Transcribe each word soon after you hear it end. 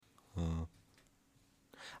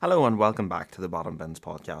Hello and welcome back to the Bottom Bins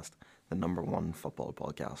podcast, the number one football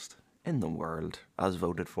podcast in the world, as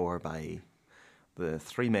voted for by the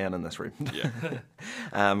three men in this room. Yeah.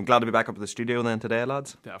 Glad to be back up at the studio then today,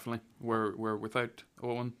 lads. Definitely. We're without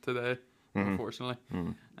Owen today, unfortunately.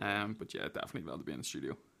 But yeah, definitely glad to be in the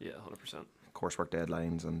studio. Yeah, 100%. Coursework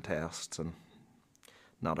deadlines and tests and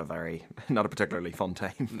not a particularly fun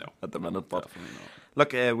time No, at the minute. But definitely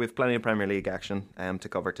not. look, we've plenty of Premier League action to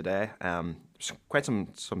cover today. Quite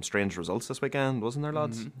some strange results this weekend, wasn't there,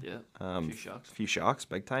 lads? Yeah, a few shocks. Few shocks,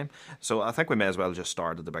 big time. So I think we may as well just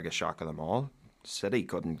start at the biggest shock of them all. City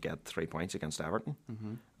couldn't get 3 points against Everton,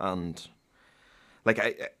 and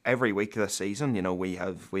every week this season, we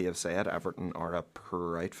have said Everton are a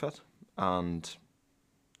poor outfit, and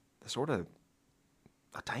they sort of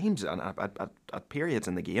at times and at periods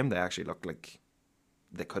in the game they actually looked like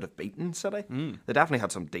they could have beaten City. They definitely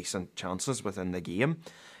had some decent chances within the game.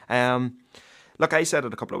 Look, I said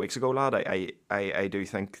it a couple of weeks ago, lad. I do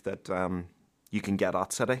think that you can get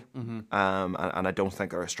at City, and I don't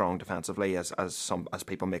think they're as strong defensively as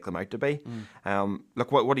people make them out to be.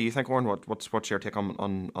 Look, what do you think, Warren? What's your take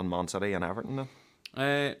on Man City and Everton then?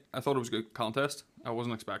 I thought it was a good contest. I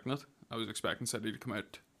wasn't expecting it. I was expecting City to come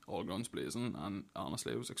out all guns blazing, and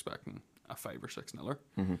honestly I was expecting a 5 or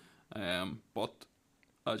 6-0. But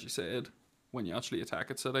as you said, when you actually attack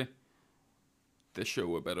at City, they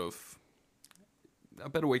show a bit of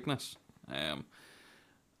weakness. And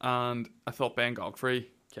I thought Ben Godfrey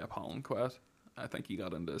kept Holland quiet. I think he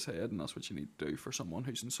got into his head, and that's what you need to do for someone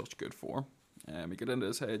who's in such good form. He got into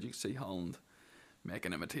his head. You could see Holland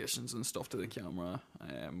making imitations and stuff to the camera.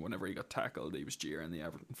 Whenever he got tackled, he was jeering the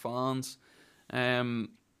Everton fans.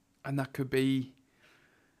 And that could be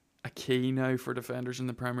a key now for defenders in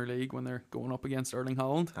the Premier League when they're going up against Erling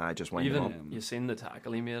Haaland. I just wind him up. You've seen the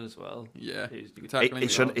tackle he made as well. Yeah, He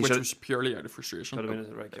should- which was purely out of frustration. Could have been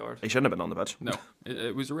at the red card. He shouldn't have been on the pitch. No,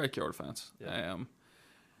 it was a red card offence. Yeah.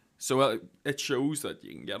 So it shows that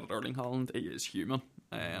you can get at Erling Haaland. He is human.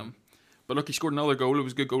 But look, he scored another goal. It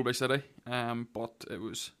was a good goal by City. But it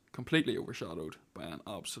was completely overshadowed by an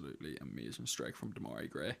absolutely amazing strike from Demarai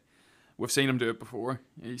Gray. We've seen him do it before.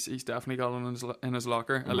 He's definitely got it in his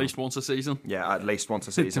locker at least once a season. Yeah, at least once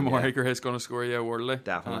a season. Demarai Gray is going to score worldly.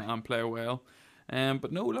 Definitely. And play well.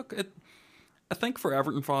 But no, look, I think for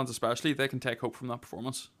Everton fans especially, they can take hope from that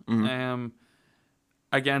performance.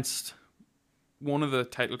 Against one of the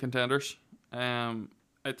title contenders.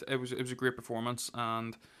 It was a great performance,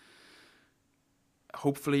 and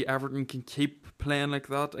hopefully Everton can keep playing like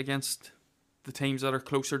that against the teams that are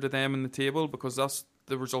closer to them in the table, because that's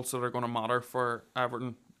the results that are going to matter for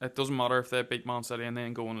Everton. It doesn't matter if they beat Man City and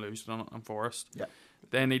then go and lose on Forest. Yeah.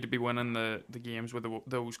 They need to be winning the games with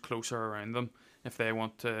those closer around them if they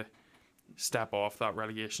want to step off that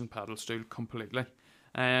relegation pedestal completely.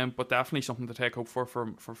 But definitely something to take hope for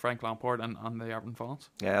Frank Lampard and the Everton fans.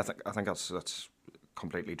 Yeah, I think that's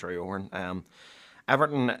completely true, Owen.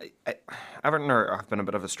 Everton have been a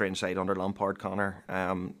bit of a strange side under Lampard, Connor.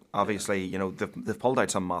 Obviously, they've pulled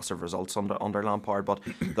out some massive results under Lampard, but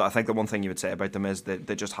I think the one thing you would say about them is that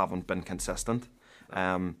they just haven't been consistent.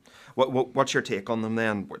 What's your take on them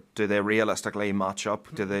then? Do they realistically match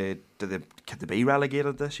up? Could they be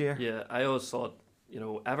relegated this year? Yeah, I always thought,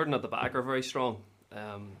 Everton at the back are very strong.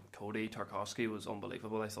 Cody Tarkowski was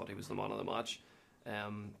unbelievable. I thought he was the man of the match.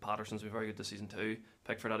 Patterson's been very good this season too.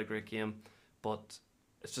 Pickford had a great game. But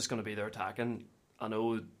it's just going to be their attacking. I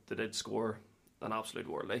know they did score an absolute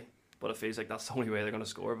worldly, but it feels like that's the only way they're going to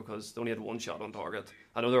score, because they only had one shot on target.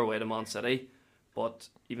 I know they're away to Man City, but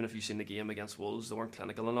even if you've seen the game against Wolves, they weren't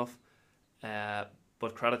clinical enough.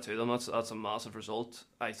 But credit to them, that's a massive result.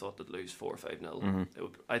 I thought they'd lose 4 or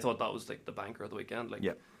 5-0. I thought that was like the banker of the weekend.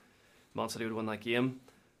 Man City would win that game.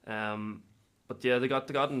 But yeah, they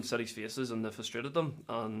got in City's faces and they frustrated them.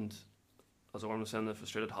 And as Orm was saying, the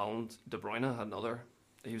frustrated Holland. De Bruyne had another.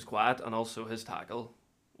 He was quiet, and also his tackle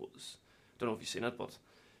was, don't know if you've seen it, but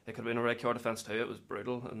it could have been a red card offence too. It was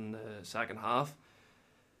brutal in the second half.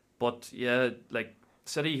 But yeah,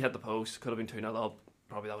 City hit the post, could have been 2-0 up.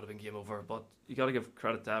 Probably that would have been game over. But you got to give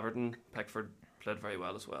credit to Everton. Pickford played very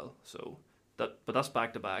well as well. So that's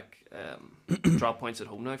back to back drop points at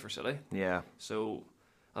home now for City. Yeah. So,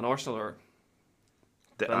 and Arsenal are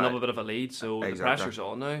building up a bit of a lead, so the pressure's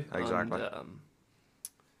on now. Exactly. And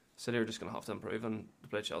City are just going to have to improve and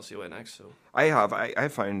play Chelsea away next. So I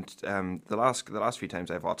found the last few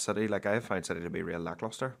times I've watched City, I have found City to be real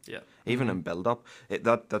lacklustre. Yeah. Even in build up,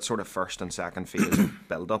 that sort of first and second phase of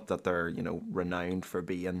build up that they're renowned for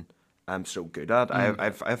being so good at.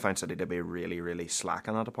 I've found City to be really, really slack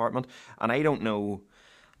in that department, and I don't know.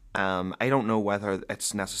 I don't know whether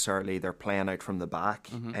it's necessarily their playing out from the back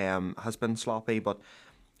has been sloppy, but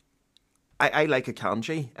I like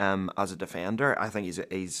Akanji as a defender. I think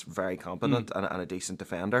he's very competent and a decent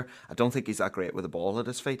defender. I don't think he's that great with the ball at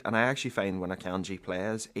his feet, and I actually find when Akanji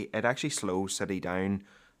plays, it actually slows City down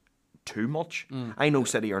too much. I know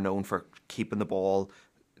City are known for keeping the ball,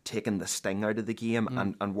 taking the sting out of the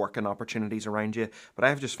game and working opportunities around you, but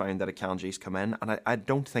I've just found that Akanji's come in and I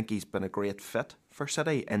don't think he's been a great fit for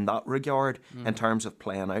City in that regard in terms of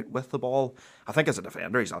playing out with the ball. I think as a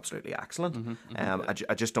defender he's absolutely excellent.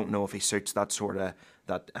 I just don't know if he suits that sort of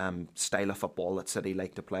style of football that City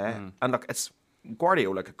like to play. And look, it's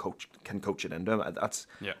Guardiola can coach it into him. That's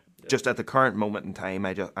just at the current moment in time.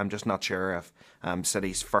 I'm just not sure if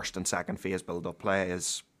City's first and second phase build-up play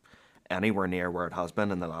is anywhere near where it has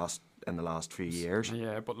been in the last few years.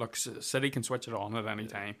 Yeah, but look, City can switch it on at any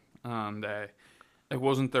time, and it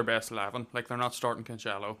wasn't their best 11. Like, they're not starting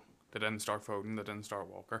Cancelo. They didn't start Foden. They didn't start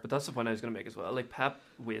Walker. But that's the point I was going to make as well. Like, Pep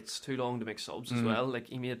waits too long to make subs as well. Like,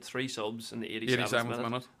 he made 3 subs in the 87th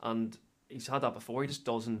minute, and he's had that before. He just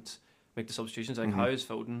doesn't make the substitutions. Like, how is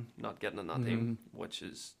Foden not getting in that team? Which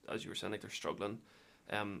is, as you were saying, like, they're struggling.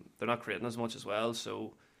 They're not creating as much as well.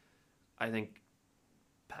 So, I think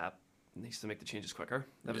Pep needs to make the changes quicker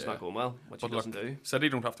if it's not going well, which he doesn't do. City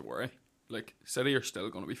don't have to worry. Like, City are still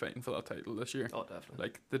going to be fighting for that title this year. Oh, definitely.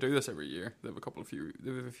 Like, they do this every year. They have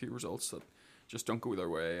a few results that just don't go their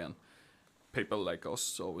way, and people like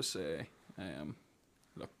us always say,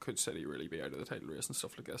 look, could City really be out of the title race and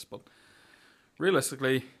stuff like this? But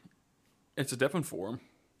realistically, it's a different form.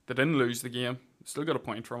 They didn't lose the game. Still got a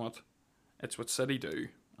point from it. It's what City do,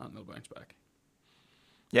 and they'll bounce back.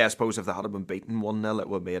 Yeah, I suppose if they had been beaten 1-0, it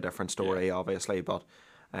would be a different story, obviously. But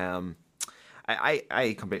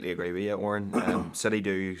I completely agree with you, Oren. City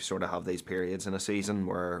do sort of have these periods in a season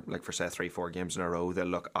where, like for say 3-4 games in a row, they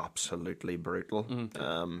look absolutely brutal,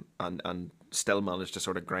 and still manage to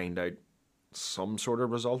sort of grind out some sort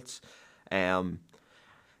of results.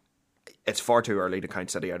 It's far too early to count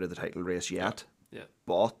City out of the title race yet. Yeah.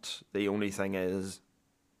 But the only thing is,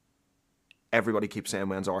 everybody keeps saying,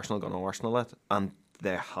 when's Arsenal going to Arsenal it? And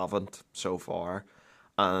they haven't so far.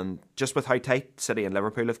 And just with how tight City and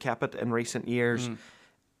Liverpool have kept it in recent years,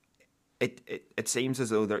 it seems as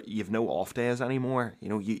though you've no off days anymore. You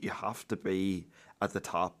know, you have to be at the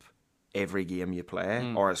top every game you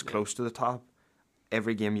play, or as close to the top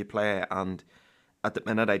every game you play. And at the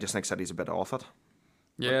minute, I just think City's a bit off it.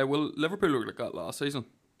 Yeah, well, Liverpool were like that last season.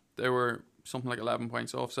 They were something like 11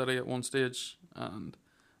 points off City at one stage, and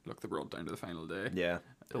look, they brought it down to the final day. Yeah.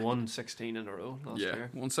 They won 16 in a row last year.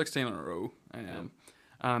 Yeah, won 16 in a row.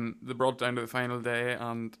 And they brought it down to the final day,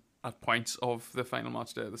 and at points of the final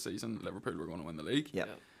match day of the season, Liverpool were going to win the league. Yeah.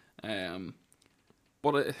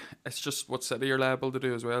 But it's just what City are liable to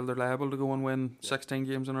do as well. They're liable to go and win 16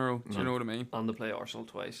 games in a row. Do you know what I mean? And they play Arsenal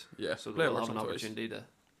twice. Yeah, so they'll have an opportunity to...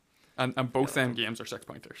 And both them games are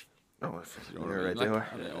 6-pointers. Oh, You're right, they are.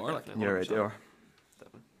 You're right, they are.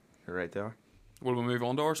 Definitely. You're right, they are. Will we move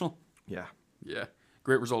on to Arsenal? Yeah. Yeah.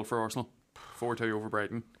 Great result for Arsenal. 4-2 over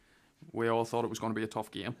Brighton. We all thought it was going to be a tough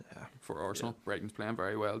game for Arsenal. Yeah. Brighton's playing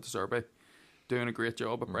very well. De Zerbi doing a great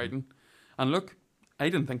job at Brighton. And look, I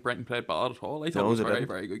didn't think Brighton played bad at all. I thought it was a very,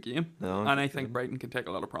 very good game. No, and I think Brighton can take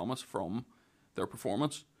a lot of promise from their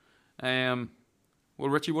performance. Well,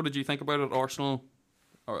 Richie, what did you think about it? Arsenal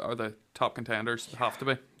are the top contenders. They have to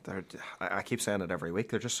be. I keep saying it every week.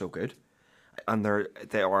 They're just so good. And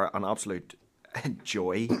they are an absolute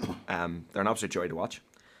joy. They're an absolute joy to watch.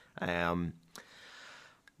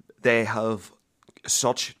 They have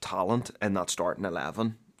such talent in that starting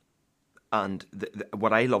 11. And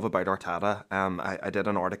what I love about Arteta, I did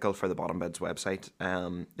an article for the Bottom Bids website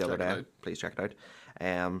the other day. Please check it out.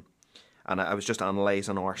 And I was just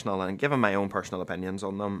analysing Arsenal and giving my own personal opinions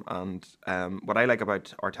on them. And what I like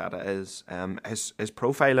about Arteta is his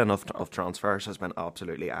profiling of transfers has been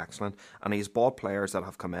absolutely excellent. And he's bought players that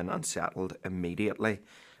have come in and settled immediately,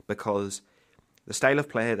 because the style of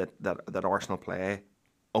play that Arsenal play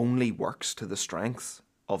only works to the strengths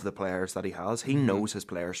of the players that he has. He knows his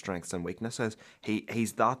players' strengths and weaknesses.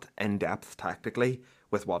 He's that in-depth tactically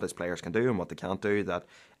with what his players can do and what they can't do, that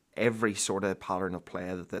every sort of pattern of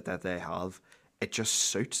play that they have, it just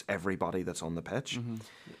suits everybody that's on the pitch.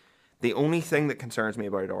 The only thing that concerns me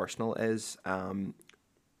about Arsenal is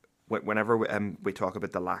whenever we talk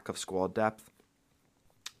about the lack of squad depth,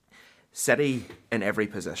 City in every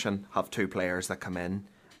position have 2 players that come in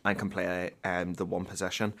and can play the one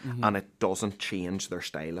position, and it doesn't change their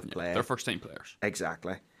style of play. They're first team players.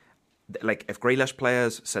 Exactly. like if Grealish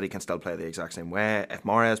plays, City can still play the exact same way. If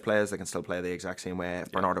Mahrez plays, they can still play the exact same way.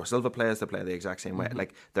 If Bernardo Silva plays, they play the exact same way.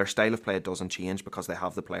 Like their style of play doesn't change because they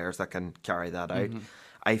have the players that can carry that out.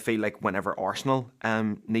 I feel like whenever Arsenal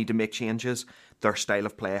need to make changes, their style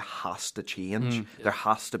of play has to change. There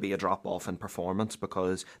has to be a drop off in performance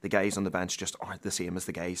because the guys on the bench just aren't the same as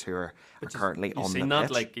the guys who are currently on the pitch. You've seen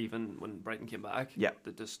that, like even when Brighton came back. Yeah.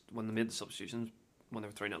 When they made the substitutions, when they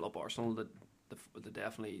were 3-0 up Arsenal, the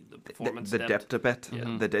performance they dipped a bit.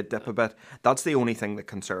 Yeah. They did dip a bit. That's the only thing that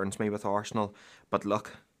concerns me with Arsenal. But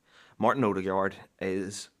look, Martin Odegaard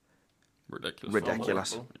is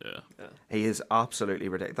ridiculous. Yeah. He is absolutely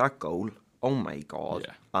ridiculous. That goal, oh my God.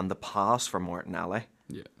 Yeah. And the pass from Martinelli.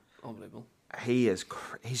 Yeah. Unbelievable. He's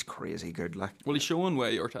crazy good. Like, Well, he's showing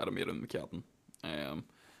why Arteta made him the captain. And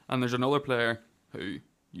there's another player who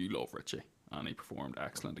you love, Richie, and he performed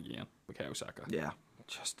excellent again, Bukayo Saka. yeah,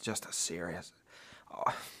 just a serious.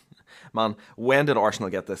 Oh, man, when did Arsenal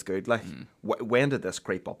get this good? Like, when did this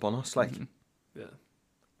creep up on us? Like, Yeah.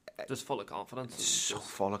 Just full of confidence. And so just,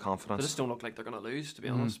 full of they confidence. just don't look like they're going to lose, to be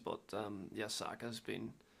honest. But yes, Saka's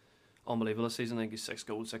been unbelievable this season. I think he's 6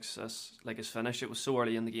 goals, 6 assists. Like his finish, it was so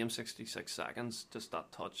early in the game, 66 seconds. Just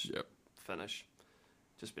that touch, Yep. finish.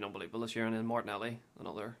 Just been unbelievable this year. And then Martinelli,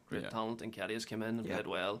 another great talent. And Nketiah's came in and played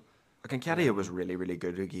well. Like, Nketiah was really, really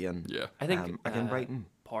good again. Yeah. I think again, Brighton.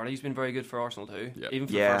 Party's been very good for Arsenal too. Yep. Even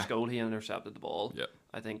for the first goal, he intercepted the ball. Yep.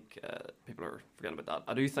 I think people are forgetting about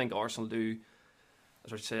that. I do think Arsenal do,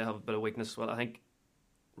 as I say, have a bit of weakness as well. I think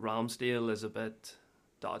Ramsdale is a bit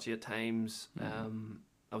dodgy at times.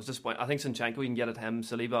 I was disappointed. I think Zinchenko, you can get at him.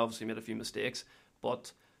 Saliba obviously made a few mistakes,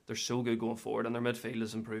 but they're so good going forward, and their midfield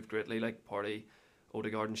has improved greatly. Like Party,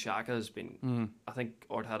 Odegaard, and Xhaka has been. I think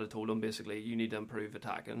Arteta told him basically, you need to improve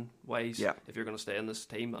attacking wise if you're going to stay in this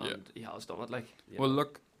team, and he has done it. Like, Well,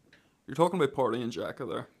 look, you're talking about Partey and Xhaka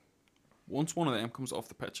there. Once one of them comes off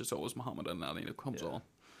the pitch, it's always Mohamed Elneny that comes on.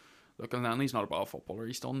 Look, Elneny's not a bad footballer.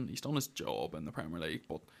 He's done his job in the Premier League,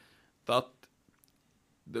 but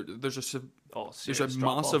there's a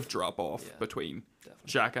massive drop off between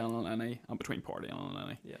Xhaka and Elneny and between Partey and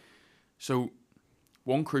Elneny. Yeah. So,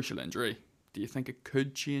 one crucial injury. Do you think it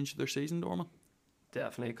could change their season, Dorman?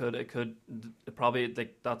 Definitely could. It could. Probably,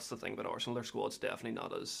 like, that's the thing about Arsenal. Their squad's definitely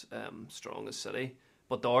not as strong as City.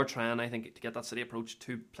 But they are trying, I think, to get that City approach,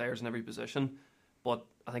 2 players in every position. But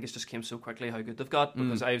I think it's just came so quickly how good they've got.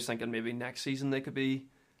 Because I was thinking maybe next season they could be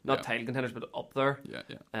not title contenders, but up there.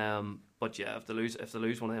 Yeah. But yeah, if they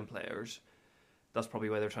lose one of them players, that's probably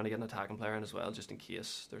why they're trying to get an attacking player in as well, just in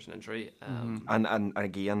case there's an injury. And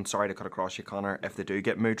again, sorry to cut across you, Connor. If they do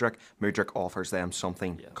get Mudryk offers them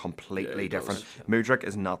something completely different. Mudryk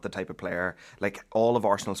is not the type of player, like all of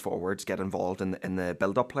Arsenal's forwards get involved in the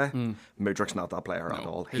build-up play. Mudryk's not that player at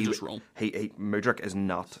all. He just run. Mudryk is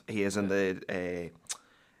not. He is in the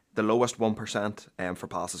lowest 1% for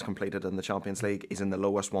passes completed in the Champions League. He's in the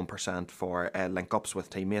lowest 1% for link-ups with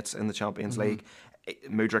teammates in the Champions League.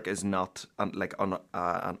 Mudryk is not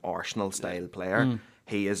an Arsenal-style player.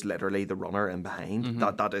 He is literally the runner in behind.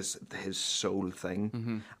 That is his sole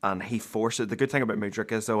thing. And he forces... The good thing about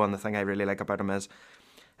Mudryk is, though, and the thing I really like about him is...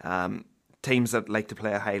 teams that like to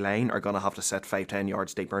play a high line are going to have to sit 5-10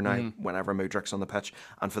 yards deeper now whenever Mudryk's on the pitch.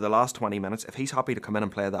 And for the last 20 minutes, if he's happy to come in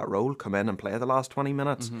and play that role, come in and play the last 20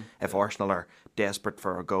 minutes. If Arsenal are desperate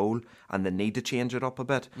for a goal and they need to change it up a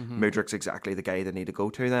bit, Mudryk's exactly the guy they need to go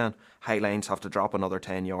to then. High lines have to drop another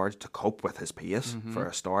 10 yards to cope with his pace for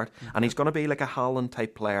a start. And he's going to be like a Haaland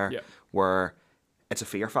type player where it's a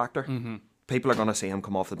fear factor. People are going to see him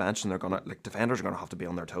come off the bench, and they're going to, like, defenders are going to have to be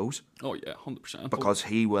on their toes. Oh yeah, 100%. Because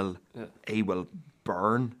he will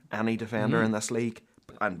burn any defender in this league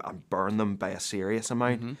and burn them by a serious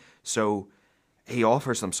amount. So he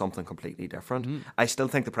offers them something completely different. I still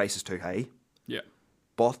think the price is too high. Yeah.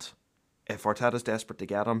 But if Arteta's desperate to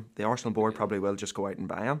get him, the Arsenal board probably will just go out and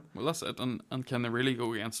buy him. Well, that's it. And can they really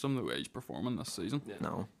go against him the way he's performing this season? Yeah.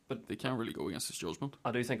 No. But they can't really go against his judgment.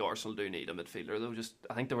 I do think Arsenal do need a midfielder, though.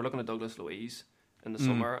 I think they were looking at Douglas Luiz in the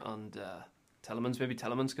summer, and Tielemans. Maybe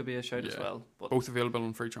Tielemans could be a shout as well. But both available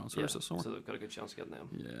in free transfers this summer. So they've got a good chance of getting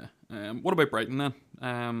them. Yeah. What about Brighton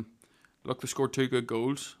then? Look, they scored 2 good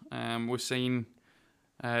goals. We've seen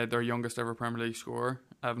their youngest ever Premier League scorer,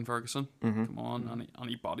 Evan Ferguson, come on, and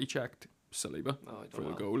he body checked Saliba for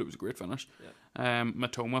the goal. It was a great finish.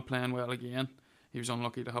 Matoma playing well again. He was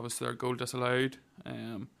unlucky to have his 3rd goal disallowed.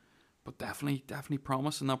 But definitely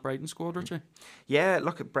promise in that Brighton squad, Richie. Yeah,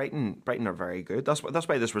 look, Brighton are very good. That's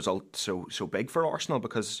why this result so big for Arsenal,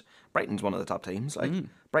 because Brighton's one of the top teams. Like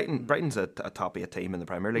Brighton's a top 8 team in the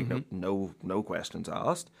Premier League. No questions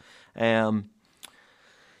asked.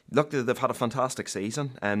 Look, they've had a fantastic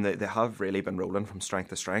season, and they have really been rolling from strength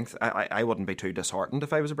to strength. I wouldn't be too disheartened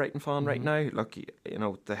if I was a Brighton fan right now. Look, you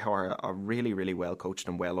know, they are a really, really well coached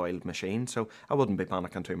and well oiled machine, so I wouldn't be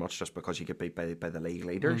panicking too much just because you get beat by the league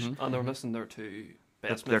leaders. And they're missing their two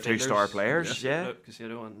best Their two midfielders. star players, yeah.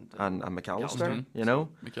 Casado And McAllister, you know.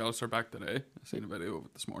 McAllister back today. I seen a video of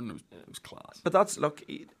it this morning. It was class. But that's, look,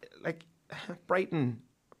 like, Brighton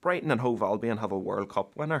and Hove Albion have a World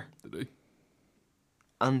Cup winner. They do.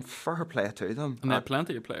 And fair play to them. And they have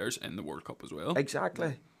plenty of players in the World Cup as well.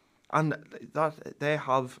 Exactly. And that they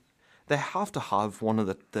have to have one of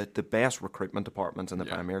the best recruitment departments in the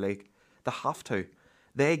Premier League. They have to.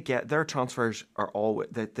 They get their transfers are always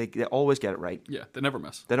they always get it right. Yeah, they never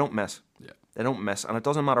miss. They don't miss. Yeah. They don't miss. And it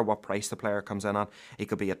doesn't matter what price the player comes in at. It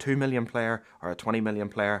could be a 2 million player or a 20 million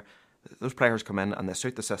player. Those players come in and they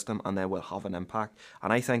suit the system and they will have an impact.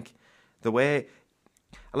 And I think the way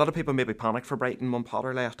a lot of people maybe panicked for Brighton when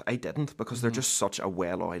Potter left. I didn't, because they're just such a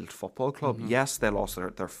well-oiled football club. Yes, they lost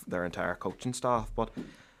their entire coaching staff, but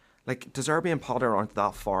like De Zerbi and Potter aren't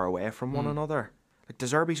that far away from one another. Like De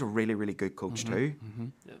Zerbi's a really, really good coach too.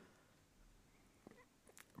 Yeah.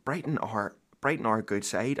 Brighton are a good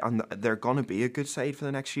side, and they're going to be a good side for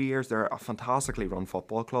the next few years. They're a fantastically run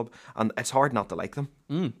football club, and it's hard not to like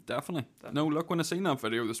them. Definitely. No, look, when I seen that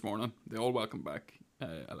video this morning, they all welcomed back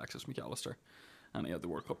Alexis McAllister, and he had the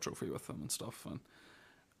World Cup trophy with him and stuff. And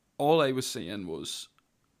all I was seeing was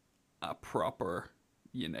a proper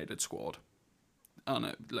United squad,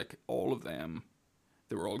 and like all of them,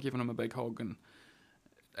 they were all giving him a big hug, and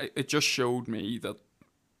it just showed me that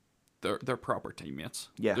they're proper teammates.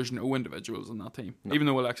 Yeah. There's no individuals in that team. No. Even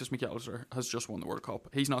though Alexis McAllister has just won the World Cup,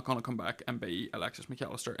 he's not going to come back and be Alexis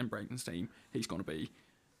McAllister in Brighton's team. He's going to be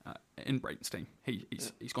in Brighton's team.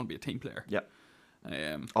 He's going to be a team player. Yeah.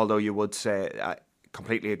 Um, Although you would say, I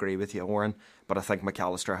completely agree with you, Oren, but I think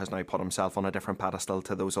McAllister has now put himself on a different pedestal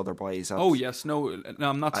to those other boys. oh yes, no,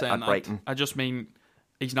 I'm not saying at that. Brighton. I just mean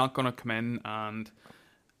he's not going to come in and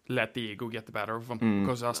let the ego get the better of him,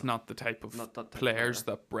 because that's not the type of players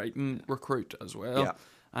that Brighton recruit as well.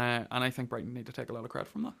 Yeah. And I think Brighton need to take a lot of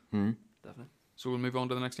credit from that. Definitely. So we'll move on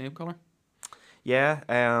to the next game, Connor. Yeah,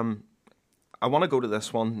 I want to go to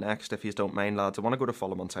this one next, if you don't mind, lads. I want to go to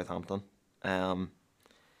Fulham and Southampton.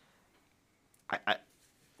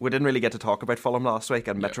 We didn't really get to talk about Fulham last week,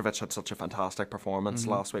 and Mitrovic had such a fantastic performance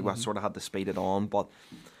last week. We sort of had to speed it on, but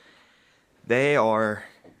they are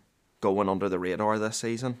going under the radar this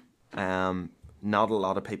season. Not a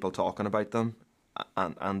lot of people talking about them,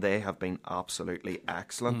 and they have been absolutely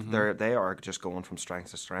excellent. They are just going from strength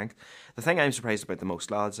to strength. The thing I'm surprised about the most,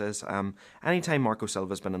 lads, is anytime Marco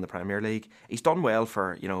Silva's been in the Premier League, he's done well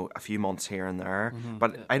for a few months here and there,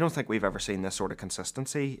 but I don't think we've ever seen this sort of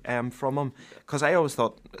consistency from him. Because I always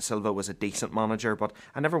thought Silva was a decent manager, but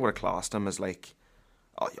I never would have classed him as like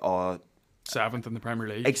Seventh in the Premier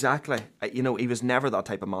League. Exactly. He was never that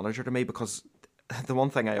type of manager to me, because the one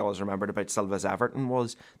thing I always remembered about Silva's Everton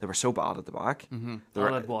was they were so bad at the back. They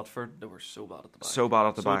were at Watford, they were so bad at the back. So bad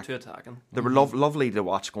at the back. So attacking. They were lovely to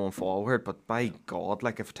watch going forward, but by God,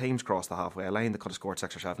 like if teams crossed the halfway line, they could have scored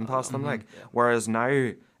 6 or 7 past them. Whereas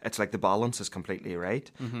now it's like the balance is completely right.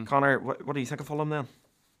 Connor, what do you think of Fulham then?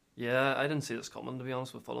 Yeah, I didn't see this coming, to be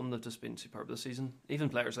honest with Fulham. They've just been superb this season. Even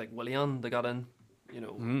players like Willian, they got in,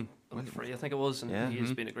 on free, I think it was, and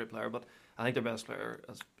he's been a great player. But I think their best player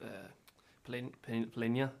is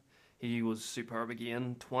Polina. He was superb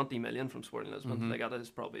again. 20 million from Sporting Lisbon. Like, that is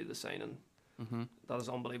probably the signing. That is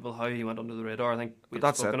unbelievable how he went under the radar. I think we've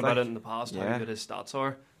spoken about it in the past, how good his stats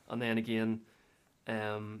are. And then again,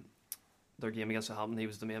 their game against Southampton, he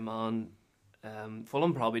was the main man.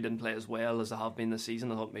 Fulham probably didn't play as well as they have been this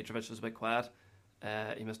season. I thought Mitrovic was a bit quiet.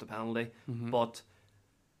 He missed a penalty. But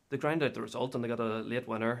they ground out the result, and they got a late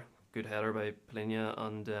winner. Good header by Polina,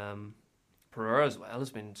 and Pereira as well has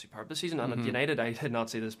been superb this season. And at United, I did not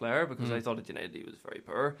see this player, because I thought at United he was very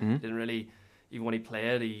poor. Didn't really, even when he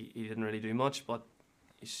played, he didn't really do much. But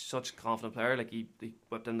he's such a confident player. Like he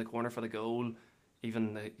whipped in the corner for the goal.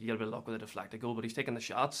 Even he got a bit of luck with a deflected goal, but he's taking the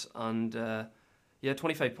shots. And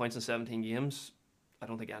 25 points in 17 games. I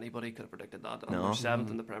don't think anybody could have predicted that. And they're 7th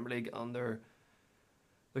in the Premier League, and they're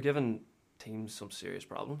giving teams some serious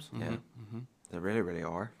problems. Yeah, they really, really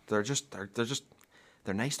are.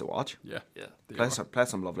 They're nice to watch. Yeah. Play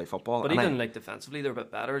some lovely football. But even like defensively, they're a bit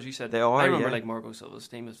better, as you said. They are. I remember like Marco Silva's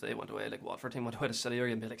team, if they went away, like Watford team went away to City, or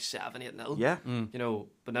you'd be like 7-8-0. Yeah.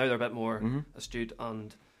 But now they're a bit more astute,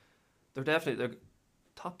 and they're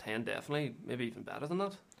top 10 definitely, maybe even better than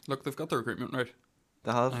that. Look, they've got their recruitment right.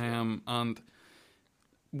 They have. And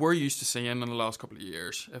we're used to seeing in the last couple of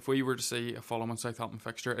years, if we were to see a Fulham and Southampton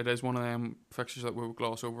fixture, it is one of them fixtures that we would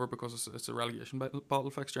gloss over because it's a relegation battle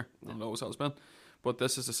fixture, and it always has been. But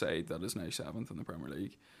this is a side that is now 7th in the Premier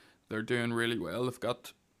League. They're doing really well. They've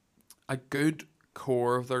got a good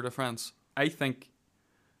core of their defence. I think,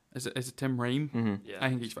 is it Tim Ream? Mm-hmm. Yeah, I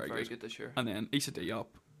think he's very good. this year. And then Issa Diop,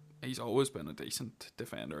 he's always been a decent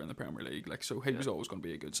defender in the Premier League. Like, so he was always going to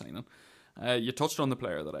be a good signing. You touched on the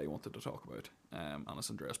player that I wanted to talk about, and it's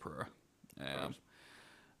Andreas Pereira.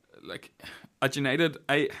 Like, at United,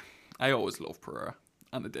 I always loved Pereira,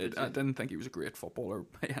 and I didn't think he was a great footballer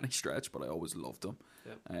by any stretch, but I always loved him.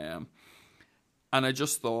 Yep. And I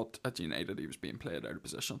just thought at United he was being played out of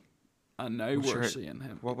position, and now we're seeing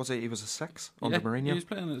him. What was he? He was a 6 under Mourinho. He was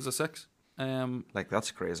playing as a 6. Like,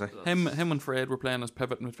 that's crazy. Him and Fred were playing as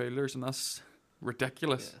pivot midfielders, and that's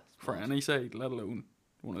ridiculous for any side, let alone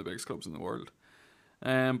one of the biggest clubs in the world.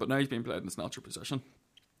 But now he's being played in his natural position.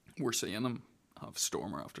 We're seeing him have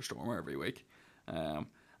stormer after stormer every week. And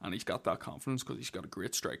he's got that confidence because he's got a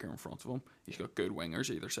great striker in front of him. He's got good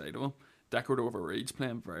wingers either side of him. Decorative Reid's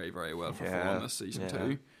playing very, very well for Fulham this season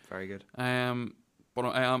too. Very good. But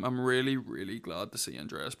I'm really, really glad to see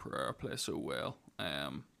Andreas Pereira play so well.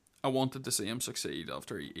 I wanted to see him succeed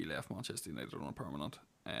after he left Manchester United on a permanent.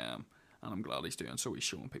 And I'm glad he's doing so. He's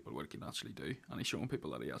showing people what he can actually do, and he's showing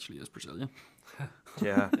people that he actually is Brazilian.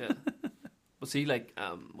 Yeah. But see, like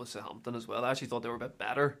with Southampton as well, I actually thought they were a bit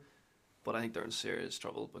better, but I think they're in serious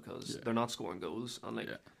trouble because they're not scoring goals. And like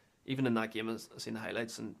even in that game, I've seen the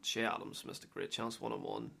highlights, and Shea Adams missed a great chance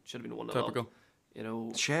 1-on-1. Should have been 1-0. Typical. You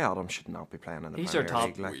know, Shea Adams should not be playing in the he's Premier our top.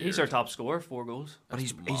 League. Like, he's our top scorer, 4 goals. but he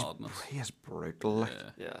is brutal. Like.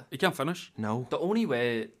 Yeah. He can't finish. No. The only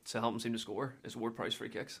way Southampton seem to score is Ward-Prowse free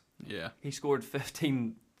kicks. Yeah. He scored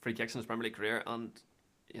 15 free kicks in his Premier League career, and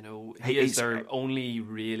you know he's their only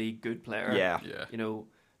really good player. Yeah. You know,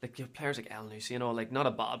 like you have players like El Nusi, you know, like not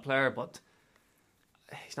a bad player, but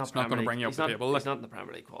he's not going to bring you up the table. He's not in the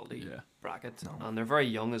Premier League quality bracket, and they're very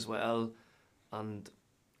young as well, and.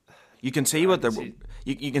 You can see what they're.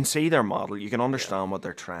 You can see their model. You can understand what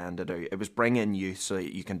they're trying to do. It was bring in youth so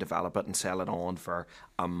that you can develop it and sell it on for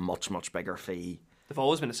a much, much bigger fee. They've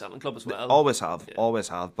always been a selling club as well. They always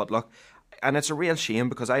have. But look, and it's a real shame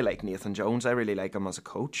because I like Nathan Jones. I really like him as a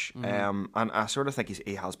coach. And I sort of think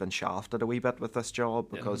he has been shafted a wee bit with this job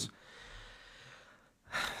because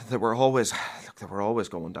they were always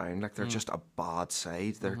going down. Like, they're just a bad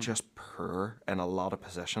side. They're just poor in a lot of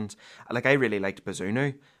positions. Like, I really liked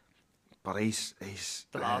Bazunu. But he's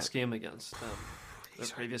the last game against the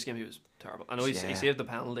previous game he was terrible. I know he saved the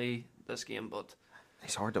penalty this game, but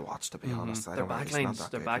he's hard to watch, to be honest. Their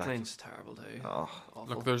backline's terrible too. Oh.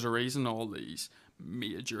 Look, there's a reason all these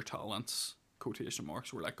major talents, quotation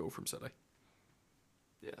marks, were let go from City.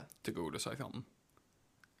 Yeah, to go to Southampton.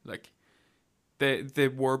 Like, they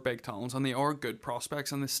were big talents and they are good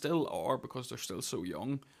prospects, and they still are because they're still so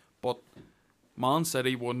young. But Man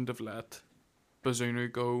City wouldn't have let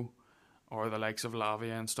Bazunu go, or the likes of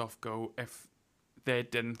Lavia and stuff go, if they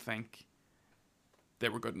didn't think they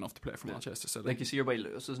were good enough to play for Manchester City. Like, you see your boy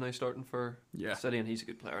Lewis is now starting for City, and he's a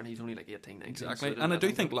good player, and he's only like 18, 19. Exactly, and I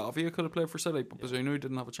do think Lavia could have played for City, but Bazunu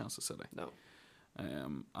didn't have a chance at City. No.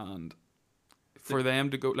 And for them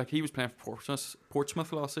to go, like, he was playing for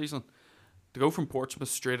Portsmouth last season, to go from Portsmouth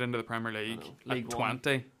straight into the Premier League at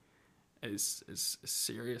 20 is a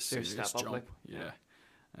serious step up, jump. like.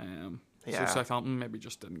 So Southampton maybe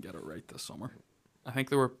just didn't get it right this summer. I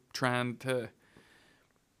think they were trying to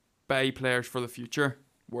buy players for the future,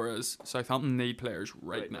 whereas Southampton need players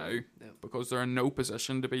right now because they're in no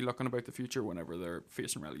position to be looking about the future whenever they're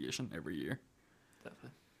facing relegation every year.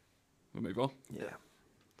 Definitely. We'll move on.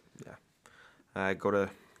 Yeah. Go to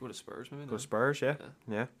Spurs, maybe. Go to Spurs, yeah.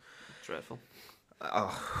 Dreadful.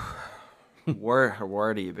 Oh,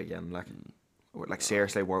 where do you begin? Like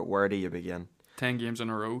seriously, where do you begin? 10 games in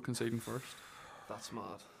a row conceding first. That's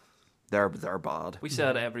mad. They're bad. We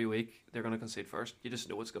said every week they're going to concede first. You just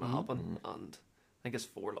know it's going to happen. And I think it's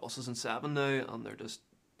 4 losses in 7 now, and they're just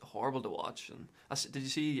horrible to watch. And did you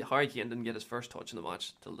see Harry Kane didn't get his first touch in the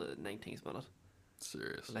match till the 19th minute?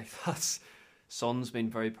 Serious. Like, Son's been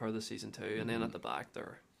very poor this season too, and then at the back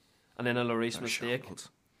and then a Lloris mistake.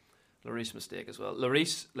 Lloris mistake as well.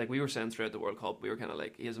 Lloris, like we were saying throughout the World Cup, we were kind of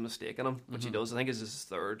like, he has a mistake in him, which he does. I think it's his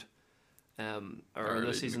third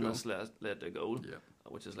this season that's led to a goal,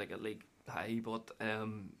 which is like a league high. But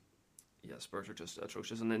Spurs are just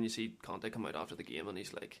atrocious. And then you see Conte come out after the game and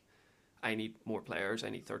he's like, I need more players. I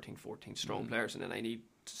need 13, 14 strong players, and then I need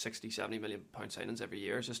 60, 70 million pound signings every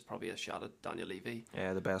year. It's just probably a shot at Daniel Levy.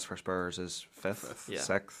 Yeah, the best for Spurs is 5th, Yeah.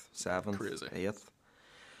 6th, 7th, Crazy. 8th.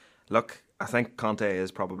 Look, I think Conte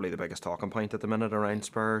is probably the biggest talking point at the minute around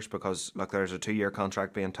Spurs because, look, there's a 2-year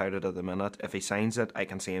contract being touted at the minute. If he signs it, I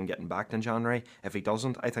can see him getting backed in January. If he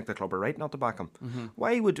doesn't, I think the club are right not to back him.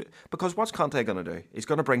 Because what's Conte going to do? He's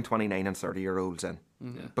going to bring 29 and 30-year-olds in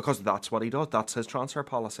because that's what he does. That's his transfer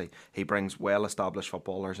policy. He brings well-established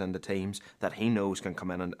footballers into teams that he knows can come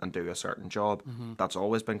in and do a certain job. That's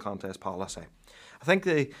always been Conte's policy. I think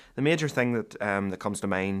the major thing that comes to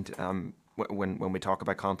mind when we talk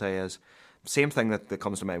about Conte is same thing that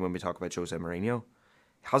comes to mind when we talk about Jose Mourinho.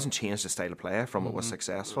 He hasn't changed his style of play from it was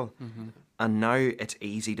successful. And now it's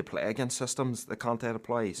easy to play against systems that Conte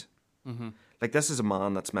applies. Like, this is a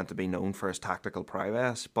man that's meant to be known for his tactical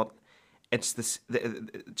prowess, but it's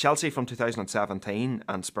the Chelsea from 2017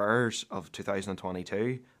 and Spurs of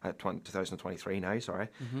 2023 now,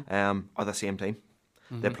 are the same team.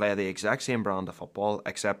 They play the exact same brand of football,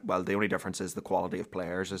 except, well, the only difference is the quality of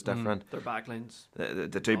players is different. Their backlines.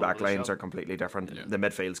 The two backlines are completely different. Yeah. The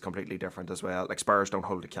midfield's completely different as well. Like, Spurs don't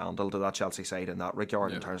hold a candle to that Chelsea side in that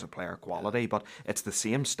regard in terms of player quality, but it's the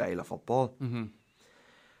same style of football.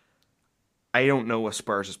 I don't know if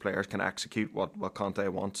Spurs' players can execute what Conte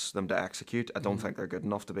wants them to execute. I don't think they're good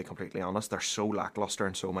enough, to be completely honest. They're so lacklustre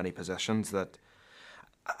in so many positions that...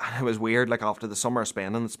 It was weird, like, after the summer of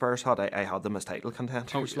spending that Spurs had, I had them as title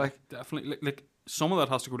contenders. Definitely. Like, some of that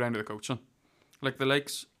has to go down to the coaching. Like,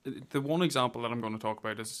 the one example that I'm going to talk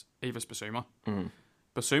about is Yves Bissouma.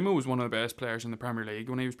 Bissouma was one of the best players in the Premier League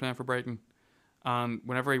when he was playing for Brighton. And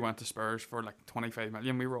whenever he went to Spurs for like 25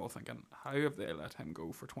 million, we were all thinking, how have they let him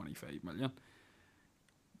go for 25 million?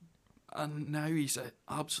 And now he's an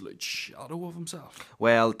absolute shadow of himself.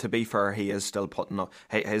 Well, to be fair, he is still putting up...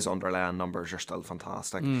 His underlying numbers are still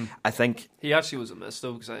fantastic. I think... He actually was a miss,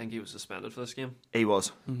 though, because I think he was suspended for this game. He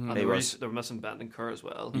was. And they were missing Bentancur as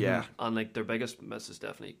well. Yeah. And, like, their biggest miss is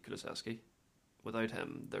definitely Kulusevski. Without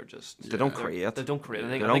him, they're just... They don't create. They don't create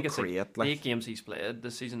anything. They don't create. Like, 8 games he's played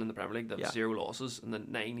this season in the Premier League, they have 0 losses, and then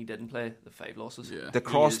 9 he didn't play, the 5 losses. Yeah. They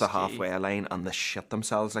cross the halfway line and they shit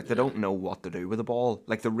themselves. Like, they don't know what to do with the ball.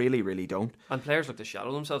 Like, they really, really don't. And players look to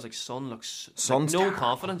shadow themselves. Like, Son's like, no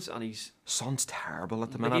confidence, and he's... Son's terrible at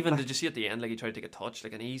the like, minute. Even, did you see at the end, like, he tried to take a touch,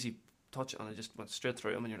 like an easy touch, and it just went straight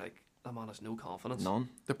through him, and you're like, that man has no confidence. None.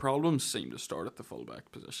 The problems seem to start at the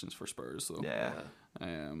fullback positions for Spurs, though. Yeah.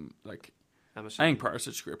 Like... I think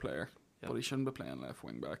Perisic's a great player, but he shouldn't be playing left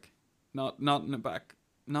wing back. Not in the back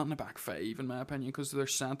 5, in my opinion, because they're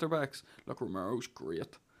centre backs. Look, Romero's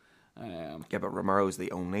great. Yeah, but Romero's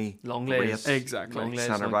the only Longley's exactly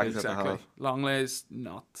centre back that they have. Longley's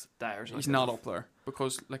not. He's not up there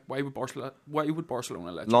because, like, why would Barcelona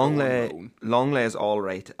let you go on loan? Longley is all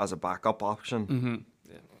right as a backup option.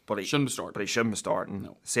 But he shouldn't be starting. But he shouldn't be starting.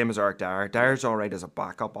 No. Same as Eric Dyer. Dyer's all right as a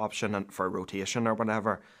backup option and for rotation or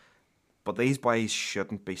whatever. But these boys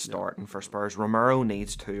shouldn't be starting for Spurs. Romero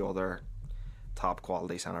needs 2 other top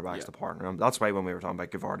quality centre backs to partner him. That's why when we were talking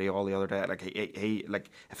about Gavardi the other day, like he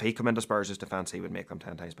like if he come into Spurs' defence, he would make them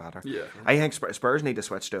 10 times better. Yeah, I think Spurs need to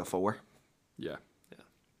switch to a 4. Yeah.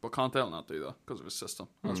 But Conte will not do that because of his system,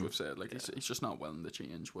 as we've said. Like he's just not willing to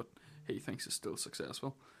change what he thinks is still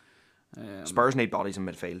successful. Spurs need bodies in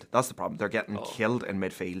midfield. That's the problem. They're getting killed in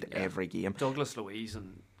midfield every game. Douglas Luiz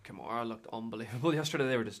and Kamara looked unbelievable yesterday.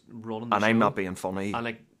 They were just running the and show. I'm not being funny,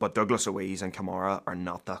 and but Douglas Luiz and Kamara are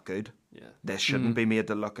not that good. Yeah. They shouldn't be made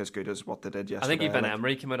to look as good as what they did yesterday. I think even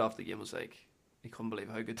Emery came out after the game was like, he couldn't believe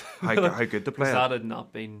how good how good they played. That had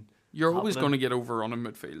not been. You're always going to get overrun in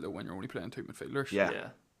midfield though when you're only playing 2 midfielders. Yeah.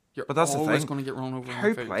 You're but that's always the thing. going to get run over.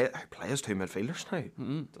 How plays 2 midfielders now?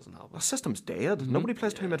 Doesn't happen. The system's dead. Nobody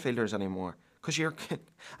plays 2 midfielders anymore because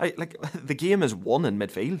like the game is won in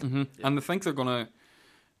midfield. And they think they're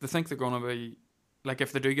gonna be like,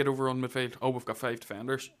 if they do get overrun midfield, we've got 5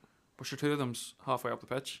 defenders, but sure, 2 of them's halfway up the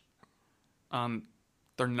pitch, and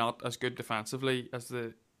they're not as good defensively as they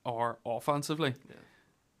are offensively. Yeah.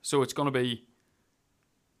 So it's going to be,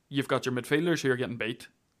 you've got your midfielders who are getting beat.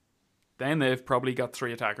 Then they've probably got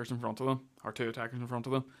 3 attackers in front of them, or 2 attackers in front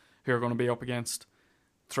of them, who are going to be up against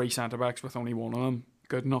 3 centre backs with only one of them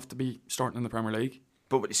good enough to be starting in the Premier League.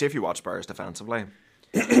 But see, if you watch Spurs defensively,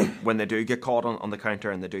 when they do get caught on the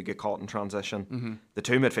counter and they do get caught in transition, the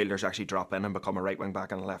 2 midfielders actually drop in and become a right wing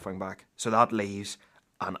back and a left wing back. So that leaves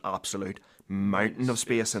an absolute mountain of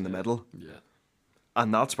space in the middle. Yeah.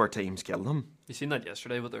 And that's where teams kill them. You seen that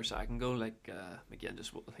yesterday with their second goal? Like, again,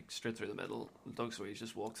 just like straight through the middle. Douglas Luiz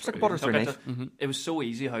just walked through. It's like butter through knife. It was so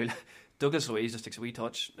easy how Douglas Luiz just takes a wee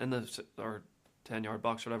touch in the 10-yard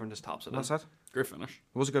box or whatever and just taps it. That's it. Great finish.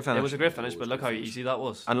 It was a good finish. It was a great finish, but look how easy that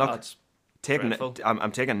was. And look, that's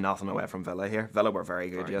I'm taking nothing away from Villa here. Villa were very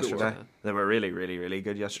good yesterday. They were really, really, really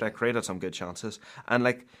good yesterday. Created some good chances. And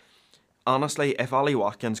like, honestly, if Ollie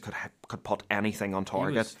Watkins could put anything on He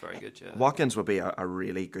target, was very good, yeah. Watkins would be a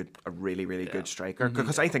really good striker,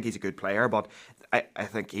 because I think he's a good player, but I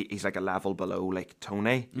think he's like a level below like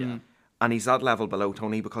Tony. Yeah. And he's that level below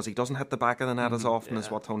Tony because he doesn't hit the back of the net as often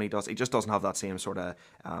as what Tony does. He just doesn't have that same sort of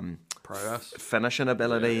Prowess. finishing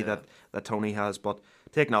ability that Tony has. But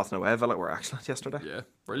take nothing away, Villa were excellent yesterday. Yeah,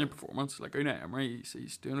 brilliant performance. Like Unai Emery,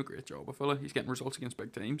 he's doing a great job with Villa. He's getting results against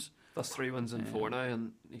big teams. That's 3 wins in 4 now,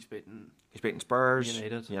 and he's beaten Spurs,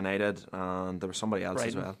 United, and there was somebody else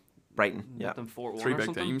Brighton. as well. Brighton, yeah. them 4-1 3 or big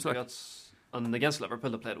something. teams, like. And against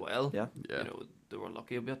Liverpool, they played well. Yeah. You know, they were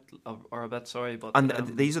unlucky a bit, sorry, but And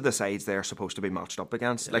these are the sides they're supposed to be matched up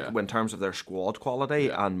against. Like in terms of their squad quality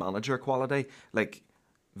and manager quality, like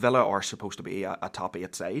Villa are supposed to be a top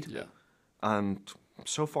 8 side. Yeah. And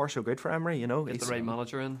so far so good for Emery, you know. get the right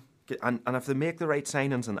manager in. And if they make the right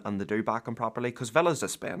signings and they do back him properly, because Villa's a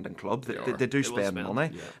spending club, they do spend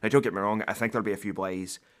money. Yeah. Now, don't get me wrong, I think there'll be a few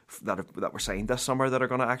boys that were signed this summer that are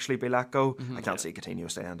going to actually be let go. I can't see Coutinho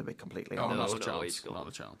staying, to be completely Oh, honest. not a chance. He's gone. Not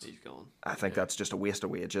a chance. He's gone. I think that's just a waste of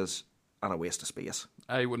wages and a waste of space.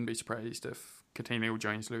 I wouldn't be surprised if Coutinho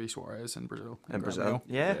joins Luis Suarez in Brazil. In Brazil,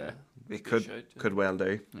 yeah. It could shout, yeah. could well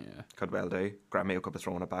do. Yeah. Could well do. Graham could be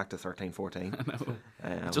throwing it back to 13-14.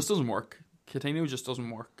 It just doesn't work. Coutinho just doesn't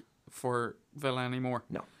work for Villa anymore.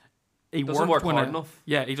 No. He doesn't work hard enough.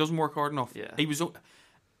 Yeah, he doesn't work hard enough. Yeah.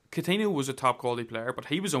 Coutinho was a top quality player, but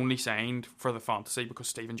he was only signed for the fantasy because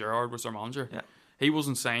Steven Gerrard was their manager. Yeah. He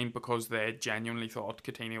wasn't signed because they genuinely thought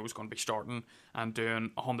Coutinho was going to be starting and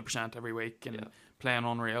doing 100% every week and playing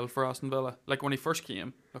unreal for Aston Villa. Like when he first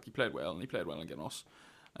came, look, he played well and he played well against us.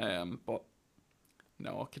 But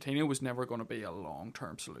no, Coutinho was never going to be a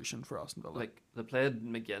long-term solution for Aston Villa. Like they played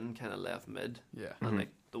McGinn kind of left mid, Yeah. and like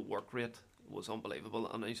the work rate was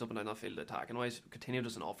unbelievable, and he's up and down that field attacking wise. Coutinho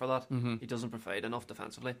doesn't offer that. He doesn't provide enough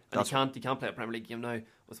defensively, and he can't play a Premier League game now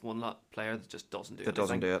with one player that just doesn't do That anything.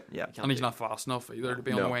 doesn't do it, yeah. And he's not fast enough either to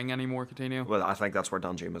be on the wing anymore, Coutinho. Well, I think that's where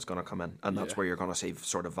Danjuma's going to come in, and that's where you're going to see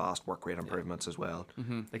sort of vast work rate improvements as well.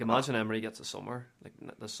 Like imagine Emery gets a summer, like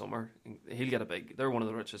this summer, he'll get a big. They're one of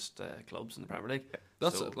the richest clubs in the Premier League.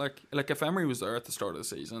 That's it. Like if Emery was there at the start of the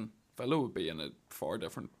season, Villa would be in a far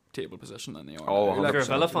different table position than they are. Oh, now. If you're a 100%,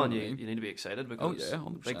 Villa fan, you know what I mean? you need to be excited because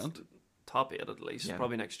 100%. top 8 at least,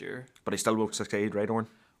 probably next year. But he still won't succeed, right, Oren?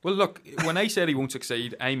 Well, look, when I said he won't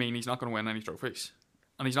succeed, I mean he's not going to win any trophies,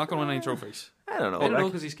 and he's not going to win any trophies. I don't know. I don't know like-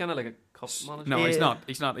 because he's kind of like a cup manager. No, he's not.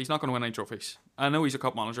 He's not. He's not going to win any trophies. I know he's a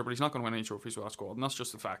cup manager, but he's not going to win any trophies with that squad, and that's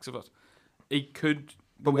just the facts of it. He could.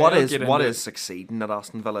 But well what is get into- succeeding at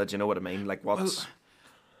Aston Villa? Do you know what I mean? Like what's... Well,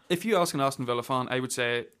 if you ask an Aston Villa fan, I would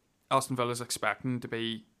say Aston Villa's expecting to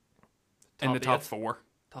be in the top 8. 4.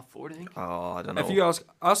 Top 4, do you think? Oh, I don't know. If you ask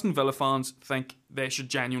Aston Villa fans, think they should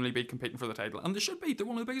genuinely be competing for the title, and they should be. They're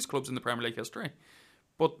one of the biggest clubs in the Premier League history.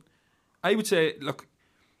 But I would say, look,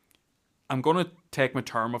 I'm going to take my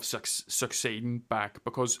term of succeeding back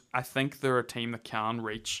because I think they're a team that can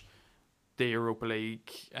reach the Europa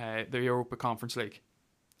League, the Europa Conference League.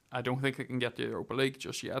 I don't think they can get the Europa League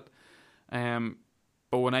just yet.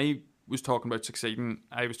 But when I was talking about succeeding,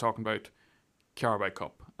 I was talking about Carabao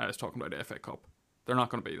Cup. I was talking about the FA Cup. They're not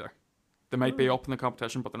going to be there. They might be up in the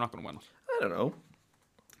competition, but they're not going to win it. I don't know.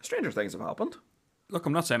 Stranger things have happened. Look,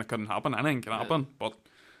 I'm not saying it couldn't happen. Anything can happen, but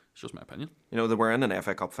it's just my opinion. You know, they were in an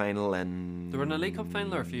FA Cup final in... They were in a League Cup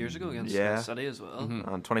final there a few years ago against City as well.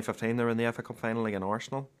 And 2015 they were in the FA Cup final against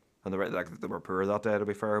Arsenal. And they were poor that day, to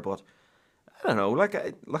be fair, but I don't know. Like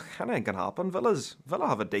anything can happen. Villa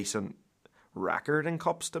have a decent record in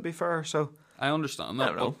cups, to be fair, so... I understand that, I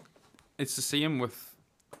don't know. but it's the same with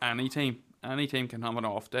any team. Any team can have an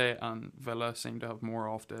off day, and Villa seem to have more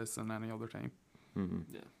off days than any other team.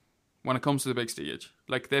 Yeah. When it comes to the big stage,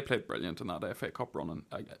 like they played brilliant in that FA Cup run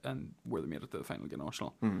and where they made it to the final against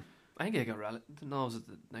Arsenal. I think they got relegated. No, was it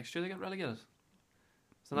next year they got relegated?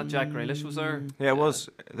 So not Jack Grealish was there? Yeah, it was.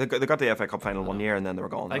 They got the FA Cup final one year and then they were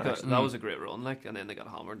gone. That was a great run, like, and then they got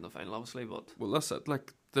hammered in the final, obviously. But Well, that's it.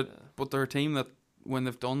 Like, but they're a team that when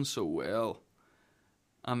they've done so well,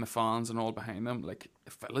 and the fans and all behind them, like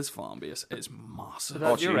Villa's fan base is massive.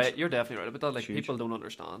 you're right. You're definitely right about that. Like people don't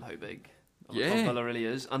understand how big Villa really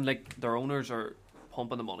is, and like their owners are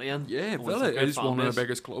pumping the money in. Yeah, And Villa it's a great is fan one of base. the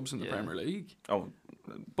biggest clubs in the Premier League. Oh,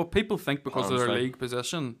 But people think because of their Honestly. league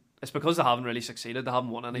position, It's because they haven't really succeeded. They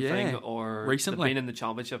haven't won anything, Yeah. or Recently. they've been in the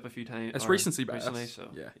championship a few times. it's or recency bias. recently,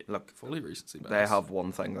 so yeah, look, fully recency bias. they have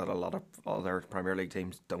one thing that a lot of other Premier League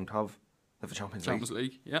teams don't have. They have a Champions League. Champions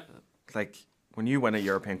League. Yeah, Like, when you win a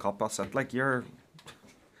European Cup, that's it. Like, you're...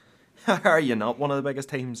 How are you not one of the biggest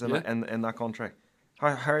teams in that country?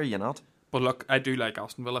 How are you not? but look, I do like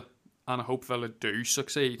Aston Villa. and I hope Villa do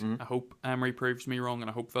succeed. I hope Emery proves me wrong, and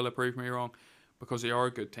I hope Villa prove me wrong, because they are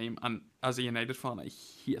a good team. And as a United fan, I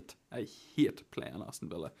hate playing Aston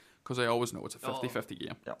Villa, because I always know it's a 50-50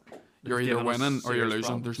 game. Yeah. You're They've either given us winning or you're serious losing.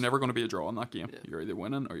 problems. There's never going to be a draw in that game. Yeah. You're either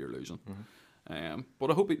winning or you're losing. But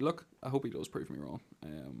I hope he does prove me wrong,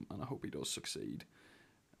 and I hope he does succeed.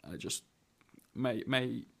 I just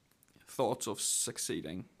my thoughts of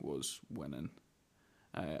succeeding was winning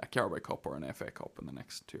a Carabao Cup or an FA Cup in the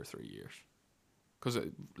next 2 or 3 years, because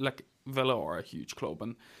like Villa are a huge club,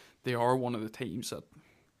 and they are one of the teams that,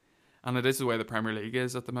 and it is the way the Premier League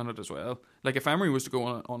is at the minute as well. Like if Emery was to go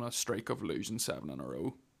on a streak of losing 7 in a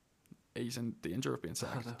row, he's in danger of being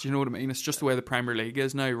sacked. Do you know what I mean? It's just the way the Premier League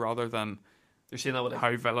is now, rather than You're seeing that with like,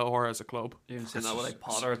 how Villa are as a club. you're seeing that with like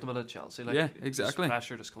Potter at the minute at Chelsea. Like, Yeah, this exactly.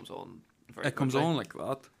 pressure just comes on. It comes on like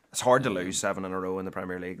that. It's hard to lose 7 in a row in the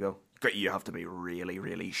Premier League, though. You have to be really,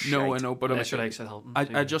 really shite. No, I know, but Unless you're like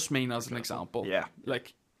Southampton. I just mean as an example. Yeah.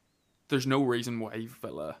 Like, there's no reason why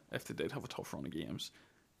Villa, if they did have a tough run of games,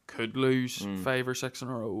 could lose 5 or 6 in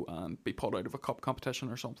a row and be put out of a cup competition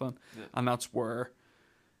or something. Yeah. And that's where,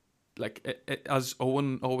 like, as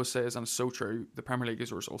Owen always says, and it's so true, the Premier League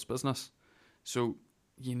is a results business. So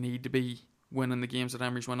you need to be winning the games that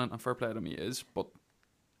Emery's winning, and fair play to him, he is, but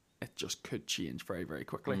it just could change very, very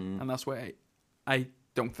quickly. And that's why I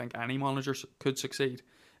don't think any manager could succeed.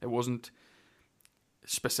 It wasn't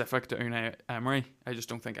specific to Unai Emery. I just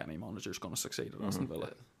don't think any manager is going to succeed at Aston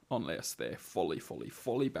Villa unless they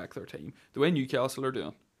fully back their team. The way Newcastle are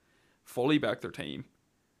doing, fully back their team.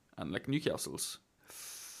 And like Newcastle's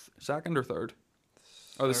second or third?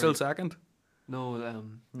 Are they still second? No,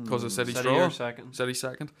 Because of City's City draw? are second. City's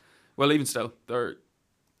second? Well, even still, they're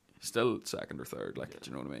still second or third. Like, do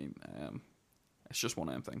you know what I mean? It's just one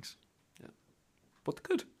of them things. Yeah. But they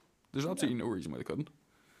could. There's absolutely no reason why they couldn't.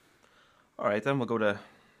 All right, then we'll go to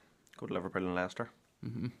Liverpool and Leicester.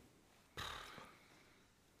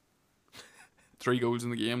 3 goals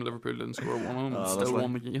in the game. Liverpool didn't score one of them and still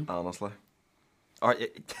won the game. Honestly.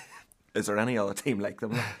 Is there any other team like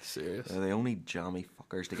them? Serious. They're the only jammy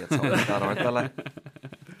fuckers to get something like that, aren't they? Like?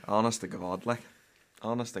 Honest to God, like.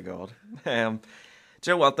 Honest to God. Do you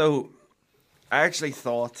know what, though? I actually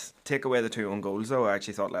thought, take away the 2 own goals, though, I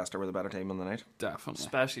actually thought Leicester were the better team on the night. Definitely.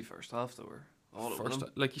 Especially first half, they were all over them.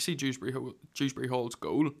 Like, you see Dewsbury Hall's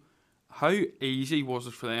goal. How easy was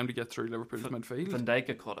it for them to get through Liverpool's midfield? Van Dijk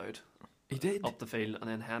got cut out He did. up the field, and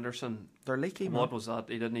then Henderson. They're leaky, man. What was that?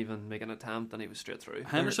 He didn't even make an attempt, and he was straight through.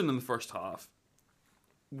 Henderson in the first half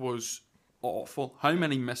was awful. How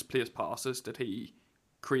many misplaced passes did he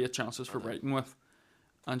create chances for Brighton with?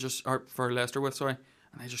 Or for Leicester with, sorry.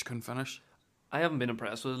 And they just couldn't finish. I haven't been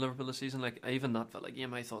impressed with Liverpool this season. Like, even that Villa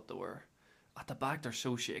game, I thought they were at the back. They're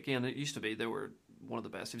so shaky, and it used to be they were one of the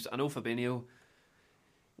best teams. I know Fabinho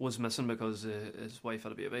was missing because his wife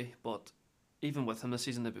had a baby, but even with him this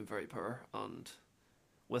season, they've been very poor. And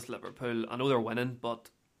with Liverpool, I know they're winning, but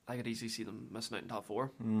I could easily see them missing out in top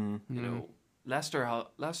 4. You know, Leicester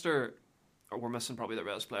were missing probably their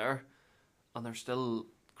best player, and they're still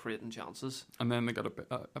creating chances. And then they got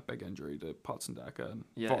a big injury to Patson Daka, and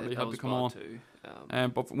Yeah, Vardy that had was to come bad on. too.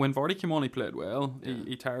 But when Vardy came on, he played well. Yeah.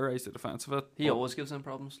 He terrorised the defence of it. He but always gives them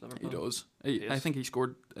problems, Liverpool. He does. He I is. think he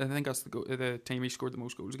scored. I think that's the team he scored the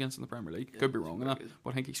most goals against in the Premier League. Yeah, Could be he's wrong in very that, good. but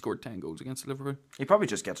I think he scored 10 goals against Liverpool. He probably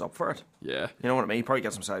just gets up for it. Yeah. You know what I mean? He probably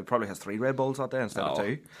gets himself. He probably has 3 Red Bulls that day instead of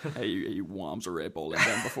 2. he whams a red ball in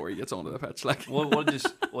them before he gets onto the pitch. Like, What did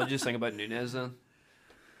you think about Nunez then?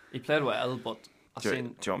 He played well, but Do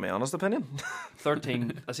you want my honest opinion?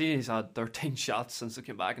 13. I see he's had 13 shots since he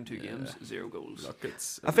came back in 2 games, 0 goals. look,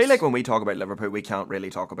 I feel like when we talk about Liverpool, we can't really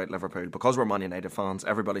talk about Liverpool because we're Man United fans.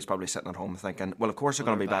 Everybody's probably sitting at home thinking, well, of course they're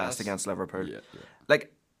going to be biased against Liverpool. Yeah.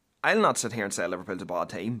 Like, I'll not sit here and say Liverpool's a bad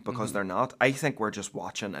team because they're not. I think we're just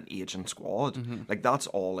watching an aging squad. Like, that's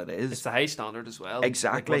all it is. It's the high standard as well.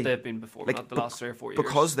 Exactly. Like what they've been before, Like, not the last 3 or 4 years.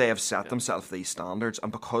 Because they have set themselves these standards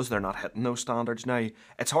and because they're not hitting those standards now,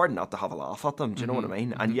 it's hard not to have a laugh at them. Do you know what I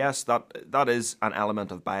mean? And yes, that is an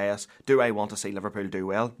element of bias. Do I want to see Liverpool do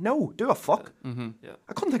well? No, do a fuck. Yeah.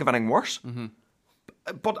 I couldn't think of anything worse.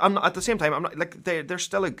 But I'm not, at the same time, I'm not like they're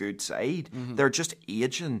still a good side. They're just